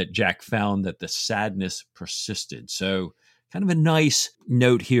 and that Jack found that the sadness persisted. So kind of a nice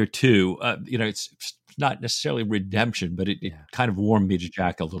note here too. It's not necessarily redemption, but it kind of warmed me to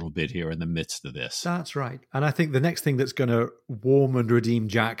Jack a little bit here in the midst of this. That's right. And I think the next thing that's going to warm and redeem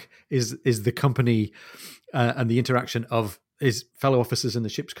Jack is the company and the interaction of his fellow officers in the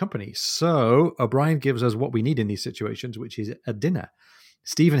ship's company. So O'Brien gives us what we need in these situations, which is a dinner.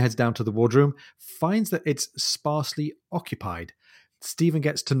 Stephen heads down to the wardroom, finds that it's sparsely occupied. Stephen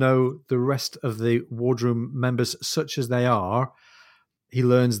gets to know the rest of the wardroom members such as they are. He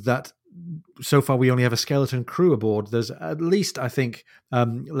learns that so far we only have a skeleton crew aboard. There's at least, I think,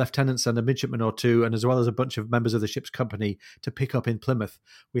 lieutenants and a midshipman or two, and as well as a bunch of members of the ship's company to pick up in Plymouth.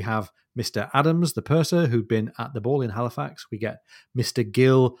 We have Mr. Adams, the purser, who'd been at the ball in Halifax. We get Mr.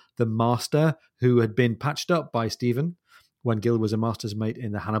 Gill, the master, who had been patched up by Stephen when Gill was a master's mate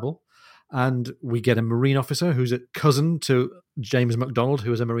in the Hannibal. And we get a Marine officer who's a cousin to James MacDonald,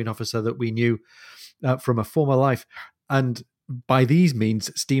 who was a Marine officer that we knew from a former life. And by these means,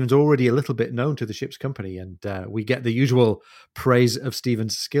 Stephen's already a little bit known to the ship's company, and we get the usual praise of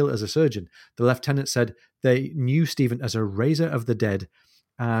Stephen's skill as a surgeon. The lieutenant said they knew Stephen as a raiser of the dead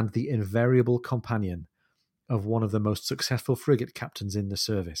and the invariable companion of one of the most successful frigate captains in the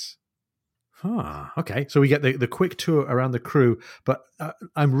service. Okay. So we get the quick tour around the crew, but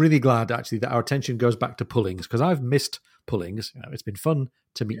I'm really glad, actually, that our attention goes back to Pullings, because I've missed Pullings. It's been fun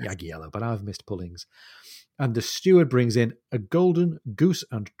to meet Jagiello, but I've missed Pullings. And the steward brings in a golden goose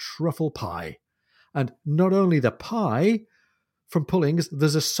and truffle pie. And not only the pie from Pullings,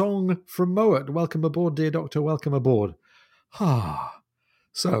 there's a song from Mowat. Welcome aboard, dear doctor, welcome aboard.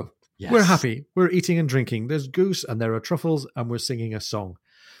 So we're happy. We're eating and drinking. There's goose and there are truffles and we're singing a song.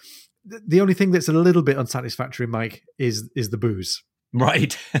 The only thing that's a little bit unsatisfactory, Mike, is the booze.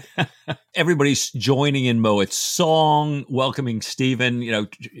 Right. Everybody's joining in Mowat's song, welcoming Stephen.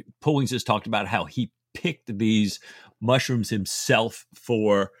 Pullings has talked about how he picked these mushrooms himself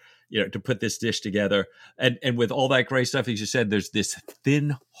for, to put this dish together. And with all that great stuff, as you said, there's this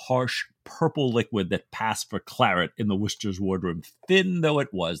thin, harsh purple liquid that passed for claret in the Worcester's wardroom. Thin though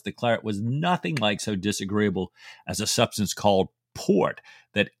it was, the claret was nothing like so disagreeable as a substance called port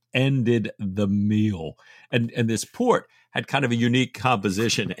that ended the meal. And this port had kind of a unique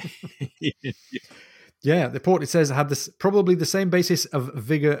composition. Yeah, the port, it says, had this probably the same basis of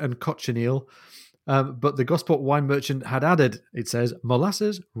vigour and cochineal, but the Gosport wine merchant had added, it says,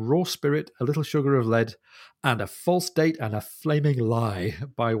 molasses, raw spirit, a little sugar of lead, and a false date and a flaming lie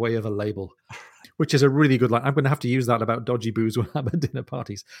by way of a label, which is a really good line. I'm going to have to use that about dodgy booze when I'm at dinner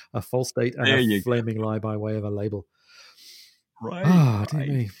parties. A false date and a flaming lie by way of a label. Right. Dear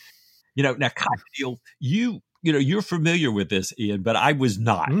me. Now cocktail, you're familiar with this, Ian, but I was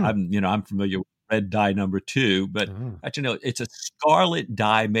not. I'm familiar with red dye number 2, but actually, it's a scarlet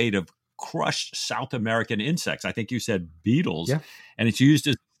dye made of crushed South American insects. I think you said beetles, and it's used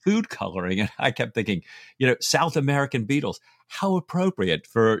as food coloring. And I kept thinking, South American beetles, how appropriate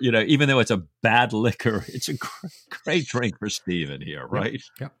for, even though it's a bad liquor, it's a great drink for Stephen here, right?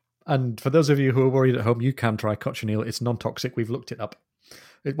 Yeah. And for those of you who are worried at home, you can try cochineal. It's non-toxic. We've looked it up.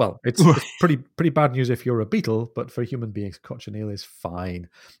 It's pretty bad news if you're a beetle, but for human beings, cochineal is fine.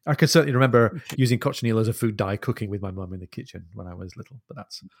 I can certainly remember using cochineal as a food dye cooking with my mum in the kitchen when I was little, but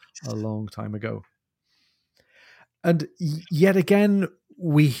that's a long time ago. And yet again,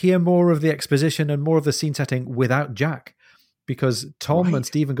 we hear more of the exposition and more of the scene setting without Jack, because Tom and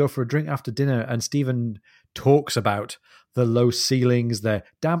Stephen go for a drink after dinner, and Stephen talks about the low ceilings, the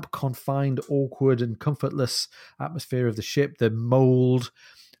damp, confined, awkward, and comfortless atmosphere of the ship, the mold.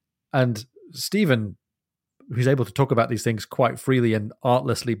 And Stephen, who's able to talk about these things quite freely and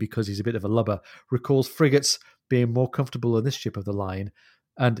artlessly because he's a bit of a lubber, recalls frigates being more comfortable in this ship of the line.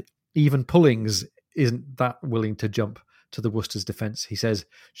 And even Pullings isn't that willing to jump to the Worcester's defence. He says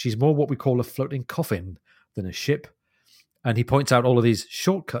she's more what we call a floating coffin than a ship. And he points out all of these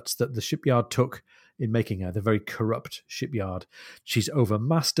shortcuts that the shipyard took in making her, the very corrupt shipyard. She's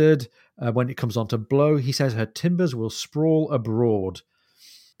overmasted. When it comes on to blow, he says her timbers will sprawl abroad.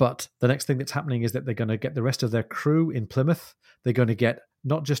 But the next thing that's happening is that they're going to get the rest of their crew in Plymouth. They're going to get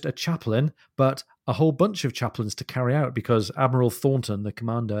not just a chaplain, but a whole bunch of chaplains to carry out, because Admiral Thornton, the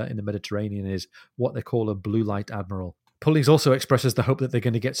commander in the Mediterranean, is what they call a blue light admiral. Pullings also expresses the hope that they're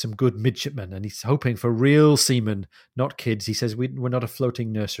going to get some good midshipmen, and he's hoping for real seamen, not kids. He says, we're not a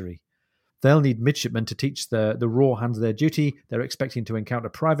floating nursery. They'll need midshipmen to teach the raw hands their duty. They're expecting to encounter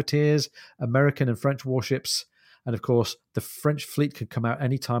privateers, American and French warships, and of course, the French fleet can come out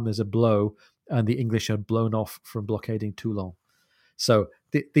anytime there's a blow, and the English are blown off from blockading Toulon. So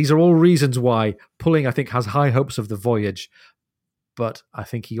these are all reasons why Pulling, I think, has high hopes of the voyage, but I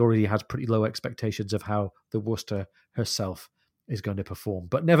think he already has pretty low expectations of how the Worcester herself is going to perform.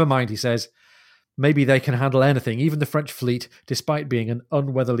 But never mind, he says, maybe they can handle anything, even the French fleet, despite being an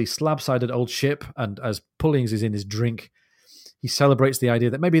unweatherly slab-sided old ship. And as Pullings is in his drink, he celebrates the idea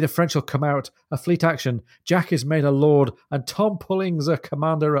that maybe the French will come out, a fleet action, Jack is made a lord, and Tom Pullings a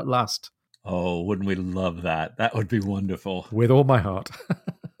commander at last. Oh, wouldn't we love that? That would be wonderful. With all my heart.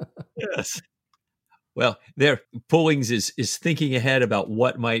 Yes. Well, there, Pullings is thinking ahead about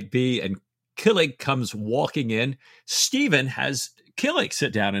what might be, and Killig comes walking in. Stephen has Killick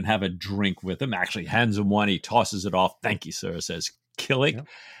sit down and have a drink with him. Actually hands him one. He tosses it off. "Thank you, sir," says Killick. Yep.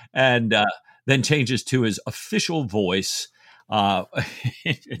 And then changes to his official voice.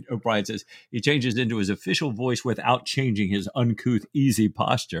 O'Brien says he changes into his official voice without changing his uncouth, easy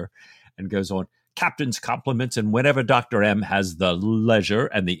posture, and goes on, "Captain's compliments, and whenever Dr. M has the leisure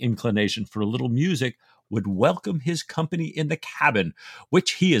and the inclination for a little music, would welcome his company in the cabin,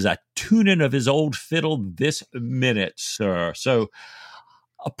 which he is a tuning of his old fiddle this minute, sir." So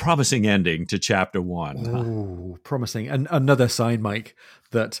a promising ending to chapter 1. Oh, promising. And another sign, Mike,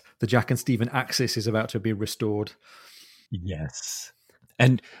 that the Jack and Stephen axis is about to be restored. Yes.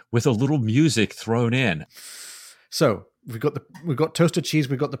 And with a little music thrown in. So we've got toasted cheese,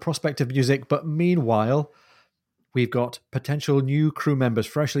 we've got the prospect of music, but meanwhile, we've got potential new crew members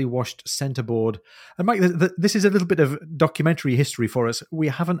freshly washed sent aboard. And Mike, this is a little bit of documentary history for us. We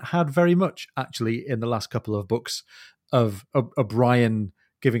haven't had very much, actually, in the last couple of books of O'Brien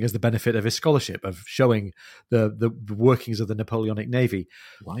giving us the benefit of his scholarship, of showing the workings of the Napoleonic Navy.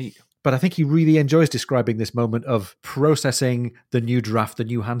 Right. But I think he really enjoys describing this moment of processing the new draft, the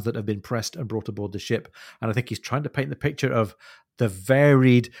new hands that have been pressed and brought aboard the ship. And I think he's trying to paint the picture of the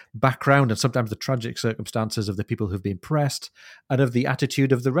varied background and sometimes the tragic circumstances of the people who've been pressed, and of the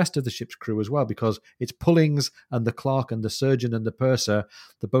attitude of the rest of the ship's crew as well, because it's Pullings and the clerk and the surgeon and the purser,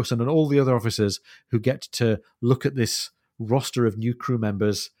 the boatswain and all the other officers who get to look at this roster of new crew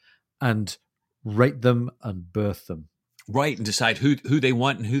members and rate them and birth them. Right, and decide who they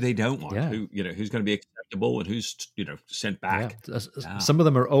want and who they don't want. Yeah. Who's going to be acceptable and who's sent back. Yeah. Some of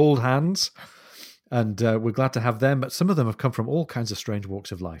them are old hands, and we're glad to have them. But some of them have come from all kinds of strange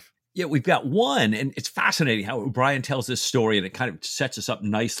walks of life. Yeah, we've got one, and it's fascinating how O'Brien tells this story, and it kind of sets us up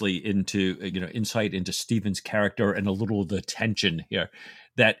nicely into insight into Stephen's character and a little of the tension here.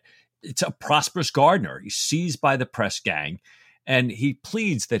 That it's a prosperous gardener. He's seized by the press gang. And he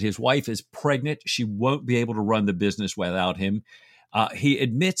pleads that his wife is pregnant. She won't be able to run the business without him. He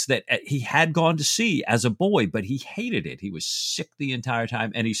admits that he had gone to sea as a boy, but he hated it. He was sick the entire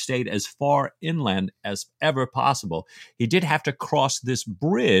time, and he stayed as far inland as ever possible. He did have to cross this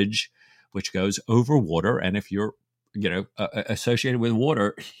bridge, which goes over water. And if you're associated with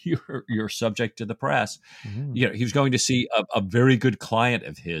water, you're subject to the press. Mm-hmm. He was going to see a very good client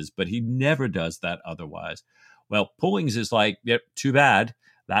of his, but he never does that otherwise. Well, Pullings is like, yep, too bad.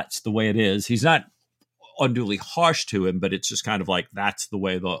 That's the way it is. He's not unduly harsh to him, but it's just kind of like, that's the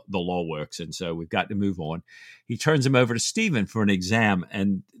way the law works. And so we've got to move on. He turns him over to Stephen for an exam.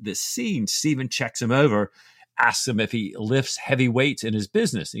 And the scene, Stephen checks him over, asks him if he lifts heavy weights in his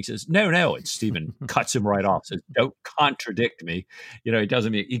business. And he says, no. And Stephen cuts him right off, says, "Don't contradict me." He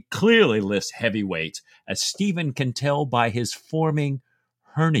doesn't mean, he clearly lifts heavy weights, as Stephen can tell by his forming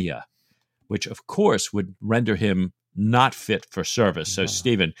hernia, which of course would render him not fit for service. So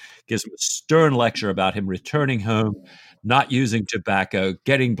Stephen gives him a stern lecture about him returning home, not using tobacco,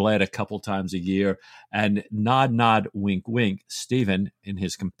 getting bled a couple times a year, and nod, wink, wink. Stephen, in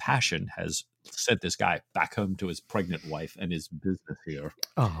his compassion, has sent this guy back home to his pregnant wife and his business here.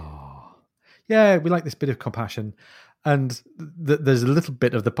 Oh, yeah, we like this bit of compassion. And there's a little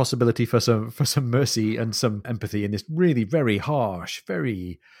bit of the possibility for some mercy and some empathy in this really very harsh,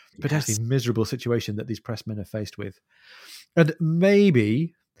 very potentially miserable situation that these pressmen are faced with. And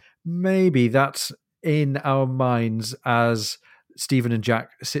maybe that's in our minds as Stephen and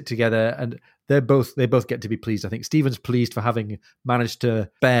Jack sit together, and they both get to be pleased. I think Stephen's pleased for having managed to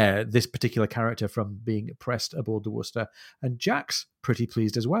spare this particular character from being pressed aboard the Worcester, and Jack's pretty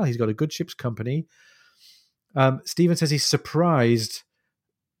pleased as well. He's got a good ship's company. Stephen says he's surprised,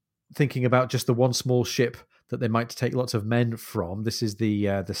 thinking about just the one small ship that they might take lots of men from. This is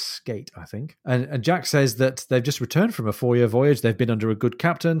the Skate, I think. And Jack says that they've just returned from a 4-year voyage. They've been under a good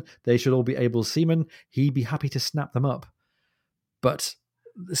captain. They should all be able seamen. He'd be happy to snap them up. But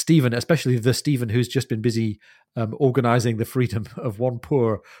Stephen, especially the Stephen who's just been busy organising the freedom of one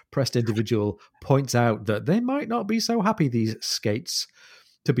poor pressed individual, points out that they might not be so happy, these Skates,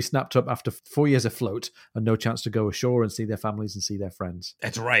 to be snapped up after 4 years afloat and no chance to go ashore and see their families and see their friends.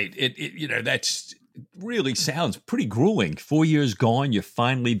 That's right. That's really sounds pretty grueling. 4 years gone, you're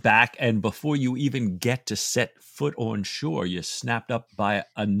finally back, and before you even get to set foot on shore, you're snapped up by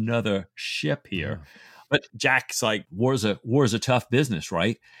another ship here. Yeah. But Jack's like, war's a tough business,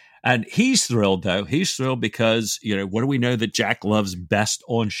 right? And he's thrilled, though. He's thrilled because, what do we know that Jack loves best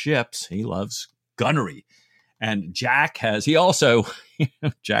on ships? He loves gunnery. And Jack's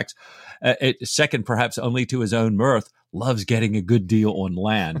second perhaps only to his own mirth, loves getting a good deal on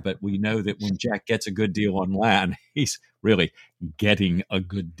land. But we know that when Jack gets a good deal on land, he's really getting a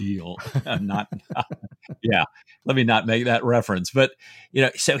good deal. Not, yeah, let me not make that reference. But,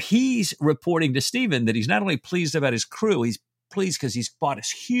 so he's reporting to Stephen that he's not only pleased about his crew, he's pleased because he's bought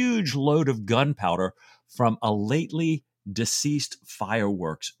this huge load of gunpowder from a lately deceased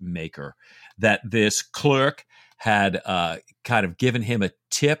fireworks maker that this clerk had kind of given him a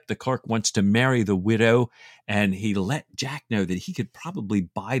tip. The clerk wants to marry the widow, and he let Jack know that he could probably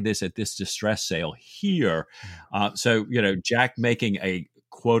buy this at this distress sale here. So, Jack making a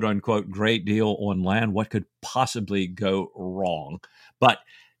quote unquote great deal on land. What could possibly go wrong? But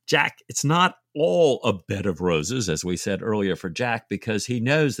Jack, it's not all a bed of roses, as we said earlier for Jack, because he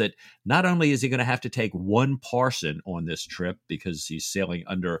knows that not only is he going to have to take one parson on this trip because he's sailing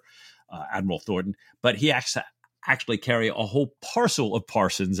under Admiral Thornton, but he actually carry a whole parcel of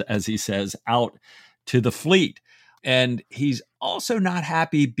parsons, as he says, out to the fleet. And he's also not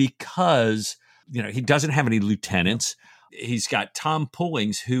happy because, he doesn't have any lieutenants. He's got Tom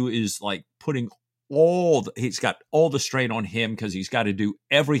Pullings, who is like putting he's got all the strain on him because he's got to do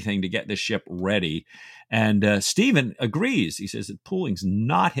everything to get the ship ready. And Stephen agrees. He says that Pullings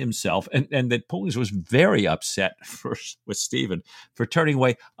not himself, and that Pullings was very upset with Stephen for turning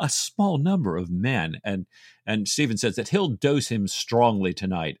away a small number of men. And Stephen says that he'll dose him strongly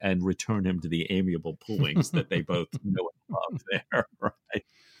tonight and return him to the amiable Pullings that they both know and love there, right?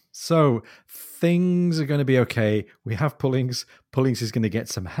 So things are going to be okay. We have Pullings. Pullings is going to get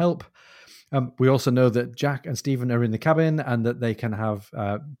some help. We also know that Jack and Stephen are in the cabin and that they can have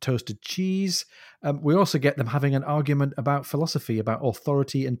toasted cheese. We also get them having an argument about philosophy, about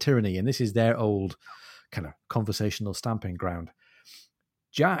authority and tyranny. And this is their old kind of conversational stamping ground.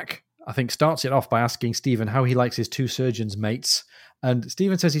 Jack, I think, starts it off by asking Stephen how he likes his two surgeons' mates. And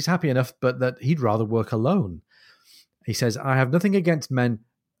Stephen says he's happy enough, but that he'd rather work alone. He says, I have nothing against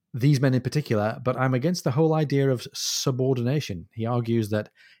these men in particular, but I'm against the whole idea of subordination. He argues that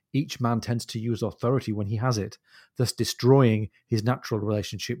each man tends to use authority when he has it, thus destroying his natural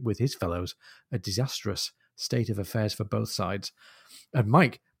relationship with his fellows, a disastrous state of affairs for both sides. And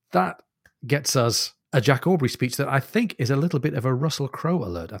Mike, that gets us a Jack Aubrey speech that I think is a little bit of a Russell Crowe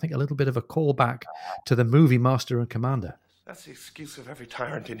alert. I think a little bit of a callback to the movie Master and Commander. That's the excuse of every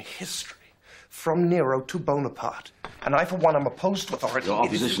tyrant in history, from Nero to Bonaparte. And I, for one, am opposed to authority. Your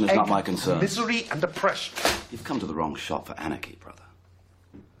opposition is not my concern. Misery and oppression. You've come to the wrong shop for anarchy, brother.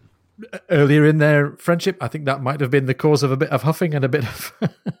 Earlier in their friendship, I think that might have been the cause of a bit of huffing and a bit of...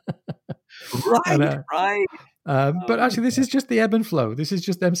 Right. But actually, this is just the ebb and flow. This is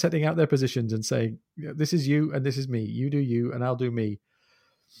just them setting out their positions and saying, this is you and this is me. You do you and I'll do me.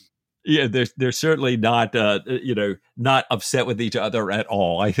 Yeah, they're certainly not not upset with each other at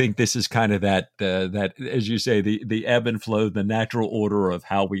all. I think this is kind of that as you say, the ebb and flow, the natural order of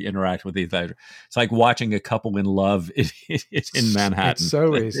how we interact with each other. It's like watching a couple in love in Manhattan.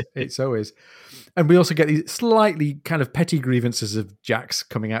 It so is. And we also get these slightly kind of petty grievances of Jack's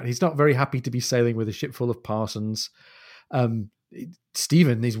coming out. He's not very happy to be sailing with a ship full of parsons.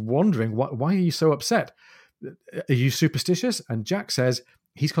 Stephen is wondering, why are you so upset? Are you superstitious? And Jack says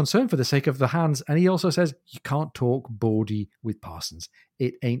he's concerned for the sake of the hands. And he also says, you can't talk bawdy with parsons.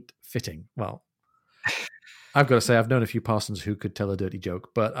 It ain't fitting. Well, I've got to say, I've known a few parsons who could tell a dirty joke,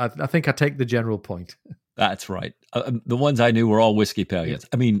 but I think I take the general point. That's right. The ones I knew were all Whiskeypalians.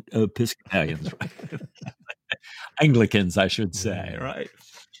 I mean, Episcopalians, right? Anglicans, I should say, right?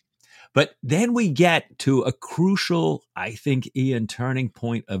 But then we get to a crucial, I think, Ian, turning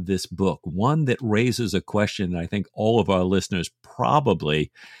point of this book, one that raises a question that I think all of our listeners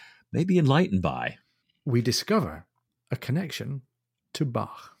probably may be enlightened by. We discover a connection to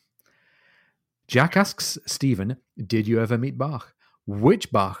Bach. Jack asks Stephen, did you ever meet Bach?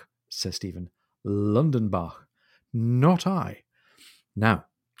 Which Bach? Says Stephen. London Bach. Not I. Now,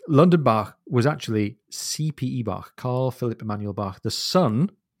 London Bach was actually C.P.E. Bach, Carl Philipp Emanuel Bach,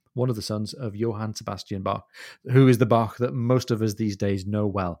 one of the sons of Johann Sebastian Bach, who is the Bach that most of us these days know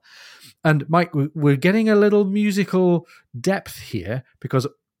well. And Mike, we're getting a little musical depth here because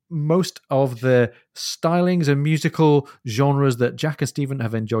most of the stylings and musical genres that Jack and Stephen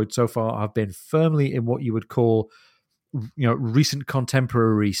have enjoyed so far have been firmly in what you would call, recent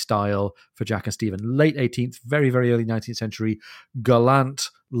contemporary style for Jack and Stephen. Late 18th, very, very early 19th century, galant,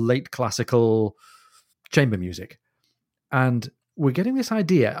 late classical chamber music. And we're getting this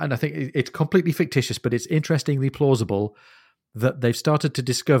idea, and I think it's completely fictitious, but it's interestingly plausible, that they've started to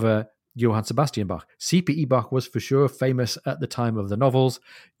discover Johann Sebastian Bach. C.P.E. Bach was for sure famous at the time of the novels.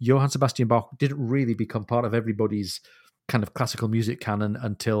 Johann Sebastian Bach didn't really become part of everybody's kind of classical music canon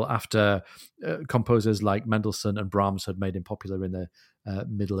until after composers like Mendelssohn and Brahms had made him popular in the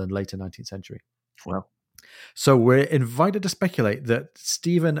middle and later 19th century. Well, So we're invited to speculate that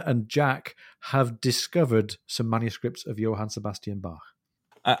Stephen and Jack have discovered some manuscripts of Johann Sebastian Bach.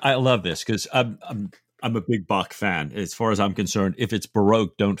 I love this because I'm a big Bach fan. As far as I'm concerned, if it's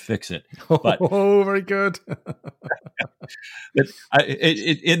Baroque, don't fix it. But very good.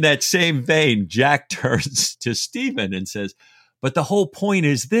 in that same vein, Jack turns to Stephen and says, "But the whole point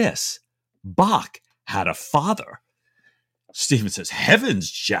is this: Bach had a father." Stephen says,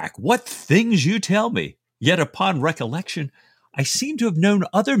 "Heavens, Jack, what things you tell me! Yet upon recollection, I seem to have known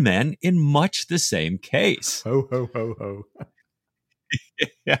other men in much the same case." Ho, ho, ho, ho.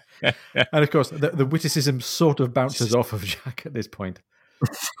 And of course, the witticism sort of bounces off of Jack at this point.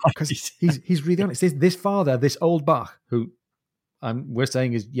 Because he's really honest. This father, this old Bach, who we're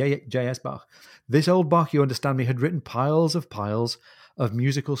saying is J.S. Bach, this old Bach, you understand me, had written piles of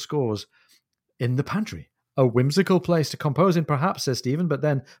musical scores in the pantry. A whimsical place to compose in, perhaps, says Stephen, but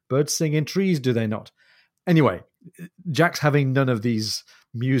then birds sing in trees, do they not? Anyway, Jack's having none of these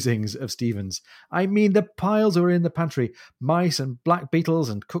musings of Stephen's. I mean, the piles were in the pantry. Mice and black beetles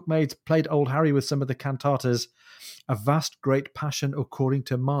and cookmaids played Old Harry with some of the cantatas. A vast great passion according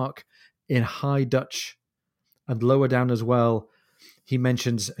to Mark in High Dutch. And lower down as well, he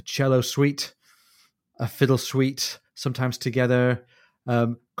mentions a cello suite, a fiddle suite, sometimes together,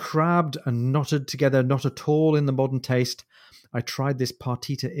 crabbed and knotted together, not at all in the modern taste. I tried this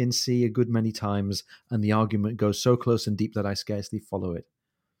partita in C a good many times, and the argument goes so close and deep that I scarcely follow it.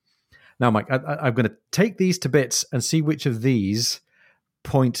 Now, Mike, I'm going to take these to bits and see which of these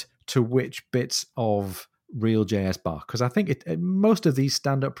point to which bits of real J.S. Bach, because I think most of these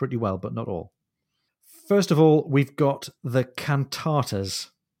stand up pretty well, but not all. First of all, we've got the cantatas.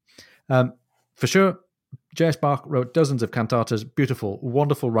 For sure, J.S. Bach wrote dozens of cantatas, beautiful,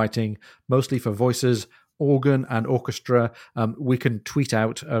 wonderful writing, mostly for voices, organ and orchestra. We can tweet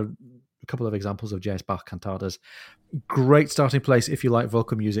out a couple of examples of J.S. Bach cantatas. Great starting place if you like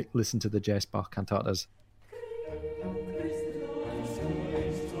vocal music. Listen to the J.S. Bach cantatas.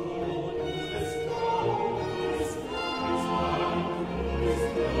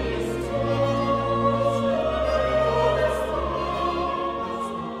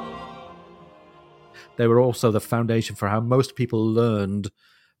 They were also the foundation for how most people learned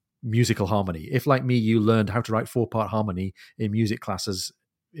musical harmony. If, like me, you learned how to write 4-part harmony in music classes,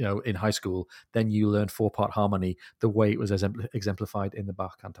 in high school, then you learned 4-part harmony the way it was exemplified in the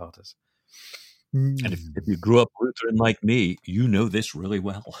Bach cantatas. And if you grew up Lutheran like me, you know this really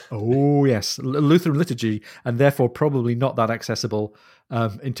well. Oh, yes. Lutheran liturgy, and therefore probably not that accessible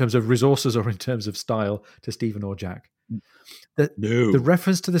in terms of resources or in terms of style to Stephen or Jack. The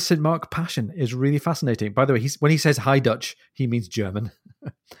reference to the St. Mark Passion is really fascinating. By the way, when he says High Dutch, he means German.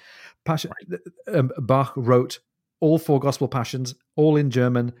 Passion. Bach wrote all 4 gospel passions, all in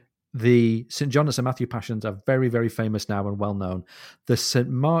German. The St. John and St. Matthew passions are very, very famous now and well known. The St.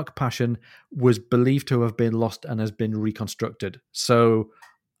 Mark Passion was believed to have been lost and has been reconstructed. So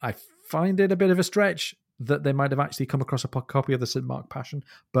I find it a bit of a stretch that they might have actually come across a copy of the St. Mark Passion,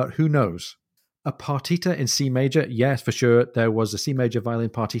 but who knows? A partita in C major, yes, for sure. There was a C major violin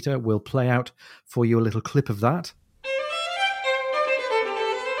partita. We'll play out for you a little clip of that.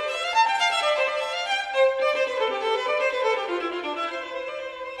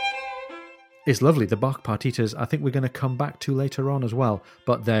 It's lovely. The Bach partitas, I think we're going to come back to later on as well,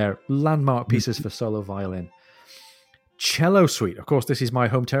 but they're landmark pieces for solo violin. Cello suite. Of course, this is my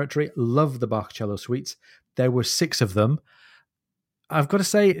home territory. Love the Bach cello suites. There were 6 of them. I've got to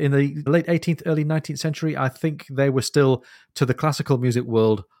say, in the late 18th, early 19th century, I think they were still, to the classical music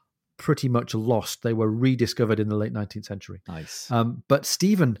world, pretty much lost. They were rediscovered in the late 19th century. Nice. But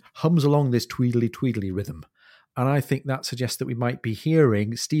Stephen hums along this tweedly-tweedly rhythm. And I think that suggests that we might be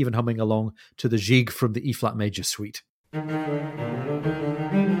hearing Stephen humming along to the Jig from the E-flat major suite.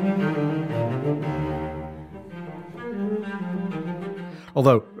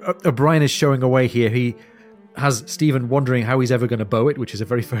 Although O'Brien is showing away here. He has Stephen wondering how he's ever going to bow it, which is a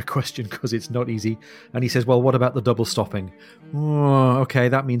very fair question because it's not easy. And he says, well, what about the double stopping? Oh, okay,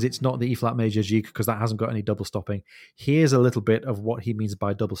 that means it's not the E-flat major Jig because that hasn't got any double stopping. Here's a little bit of what he means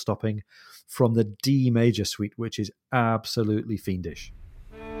by double stopping from the D major suite, which is absolutely fiendish.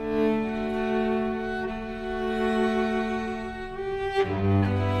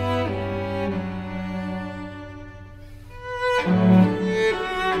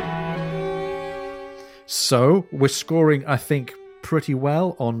 So we're scoring, I think, pretty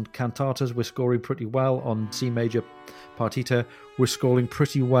well on cantatas. We're scoring pretty well on C major partita. We're scoring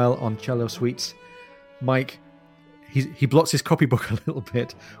pretty well on cello suites. Mike, he blots his copybook a little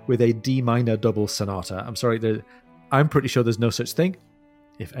bit with a D minor double sonata. I'm sorry, I'm pretty sure there's no such thing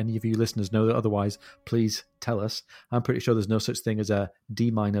If any of you listeners know that otherwise, please tell us. I'm pretty sure there's no such thing as a D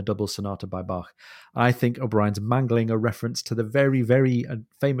minor double sonata by Bach. I think O'Brien's mangling a reference to the very, very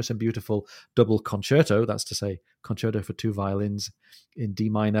famous and beautiful double concerto, that's to say, concerto for 2 violins in D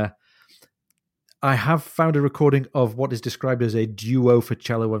minor. I have found a recording of what is described as a duo for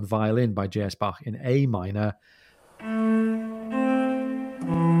cello and violin by J.S. Bach in A minor.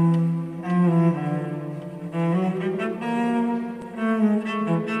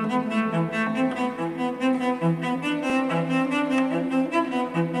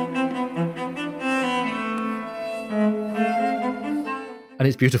 And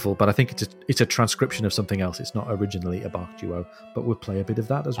it's beautiful, but I think it's a transcription of something else. It's not originally a Bach duo, but we'll play a bit of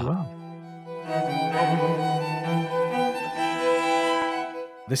that as well.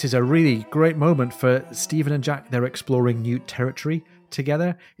 This is a really great moment for Stephen and Jack. They're exploring new territory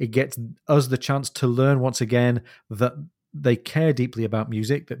together. It gets us the chance to learn once again that they care deeply about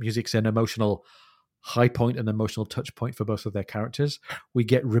music, that music's an emotional high point, an emotional touch point for both of their characters. We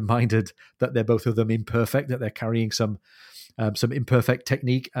get reminded that they're both of them imperfect, that they're carrying some imperfect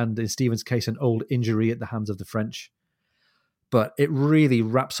technique, and in Stephen's case, an old injury at the hands of the French. But it really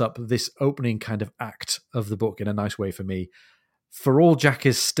wraps up this opening kind of act of the book in a nice way for me. For all Jack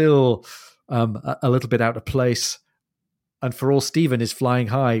is still a little bit out of place, and for all Stephen is flying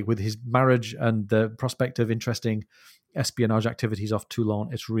high with his marriage and the prospect of interesting espionage activities off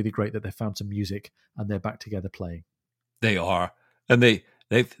Toulon, it's really great that they found some music and they're back together playing. They are. And they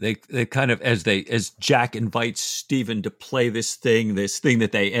kind of, as Jack invites Stephen to play this thing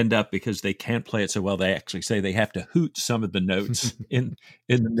that they end up, because they can't play it so well, they actually say they have to hoot some of the notes in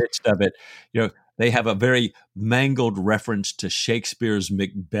the midst of it. They have a very mangled reference to Shakespeare's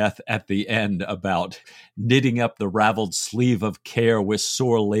Macbeth at the end about knitting up the raveled sleeve of care with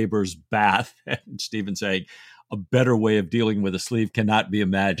sore labor's bath. And Stephen saying, a better way of dealing with a sleeve cannot be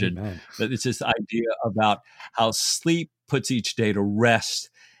imagined. Amen. But it's this idea about how sleep puts each day to rest,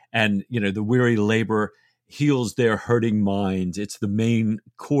 and the weary labor heals their hurting minds. It's the main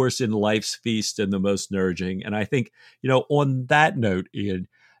course in life's feast and the most nourishing. And I think, on that note, Ian,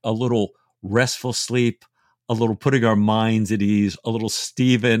 a little restful sleep, a little putting our minds at ease, a little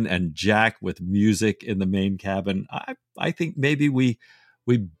Stephen and Jack with music in the main cabin. I think maybe we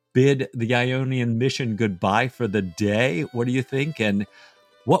bid the Ionian Mission goodbye for the day. What do you think? And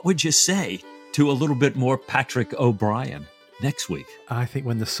what would you say to a little bit more Patrick O'Brian next week? I think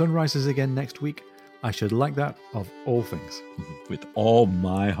when the sun rises again next week, I should like that of all things. With all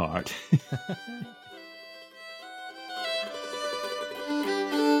my heart.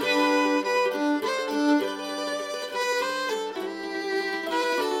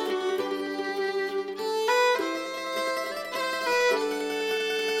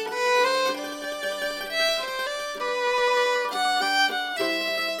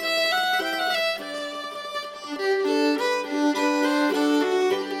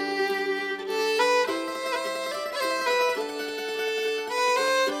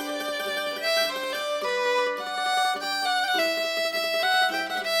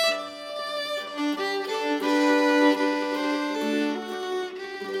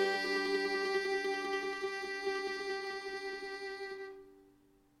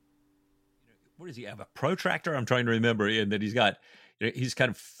 What does he have? A protractor? I'm trying to remember, and that he's got. He's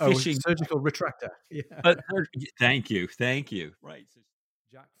kind of fishing. Surgical retractor. Yeah. Thank you. Right,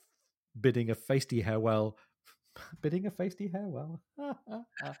 Jack bidding a feisty farewell.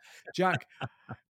 Jack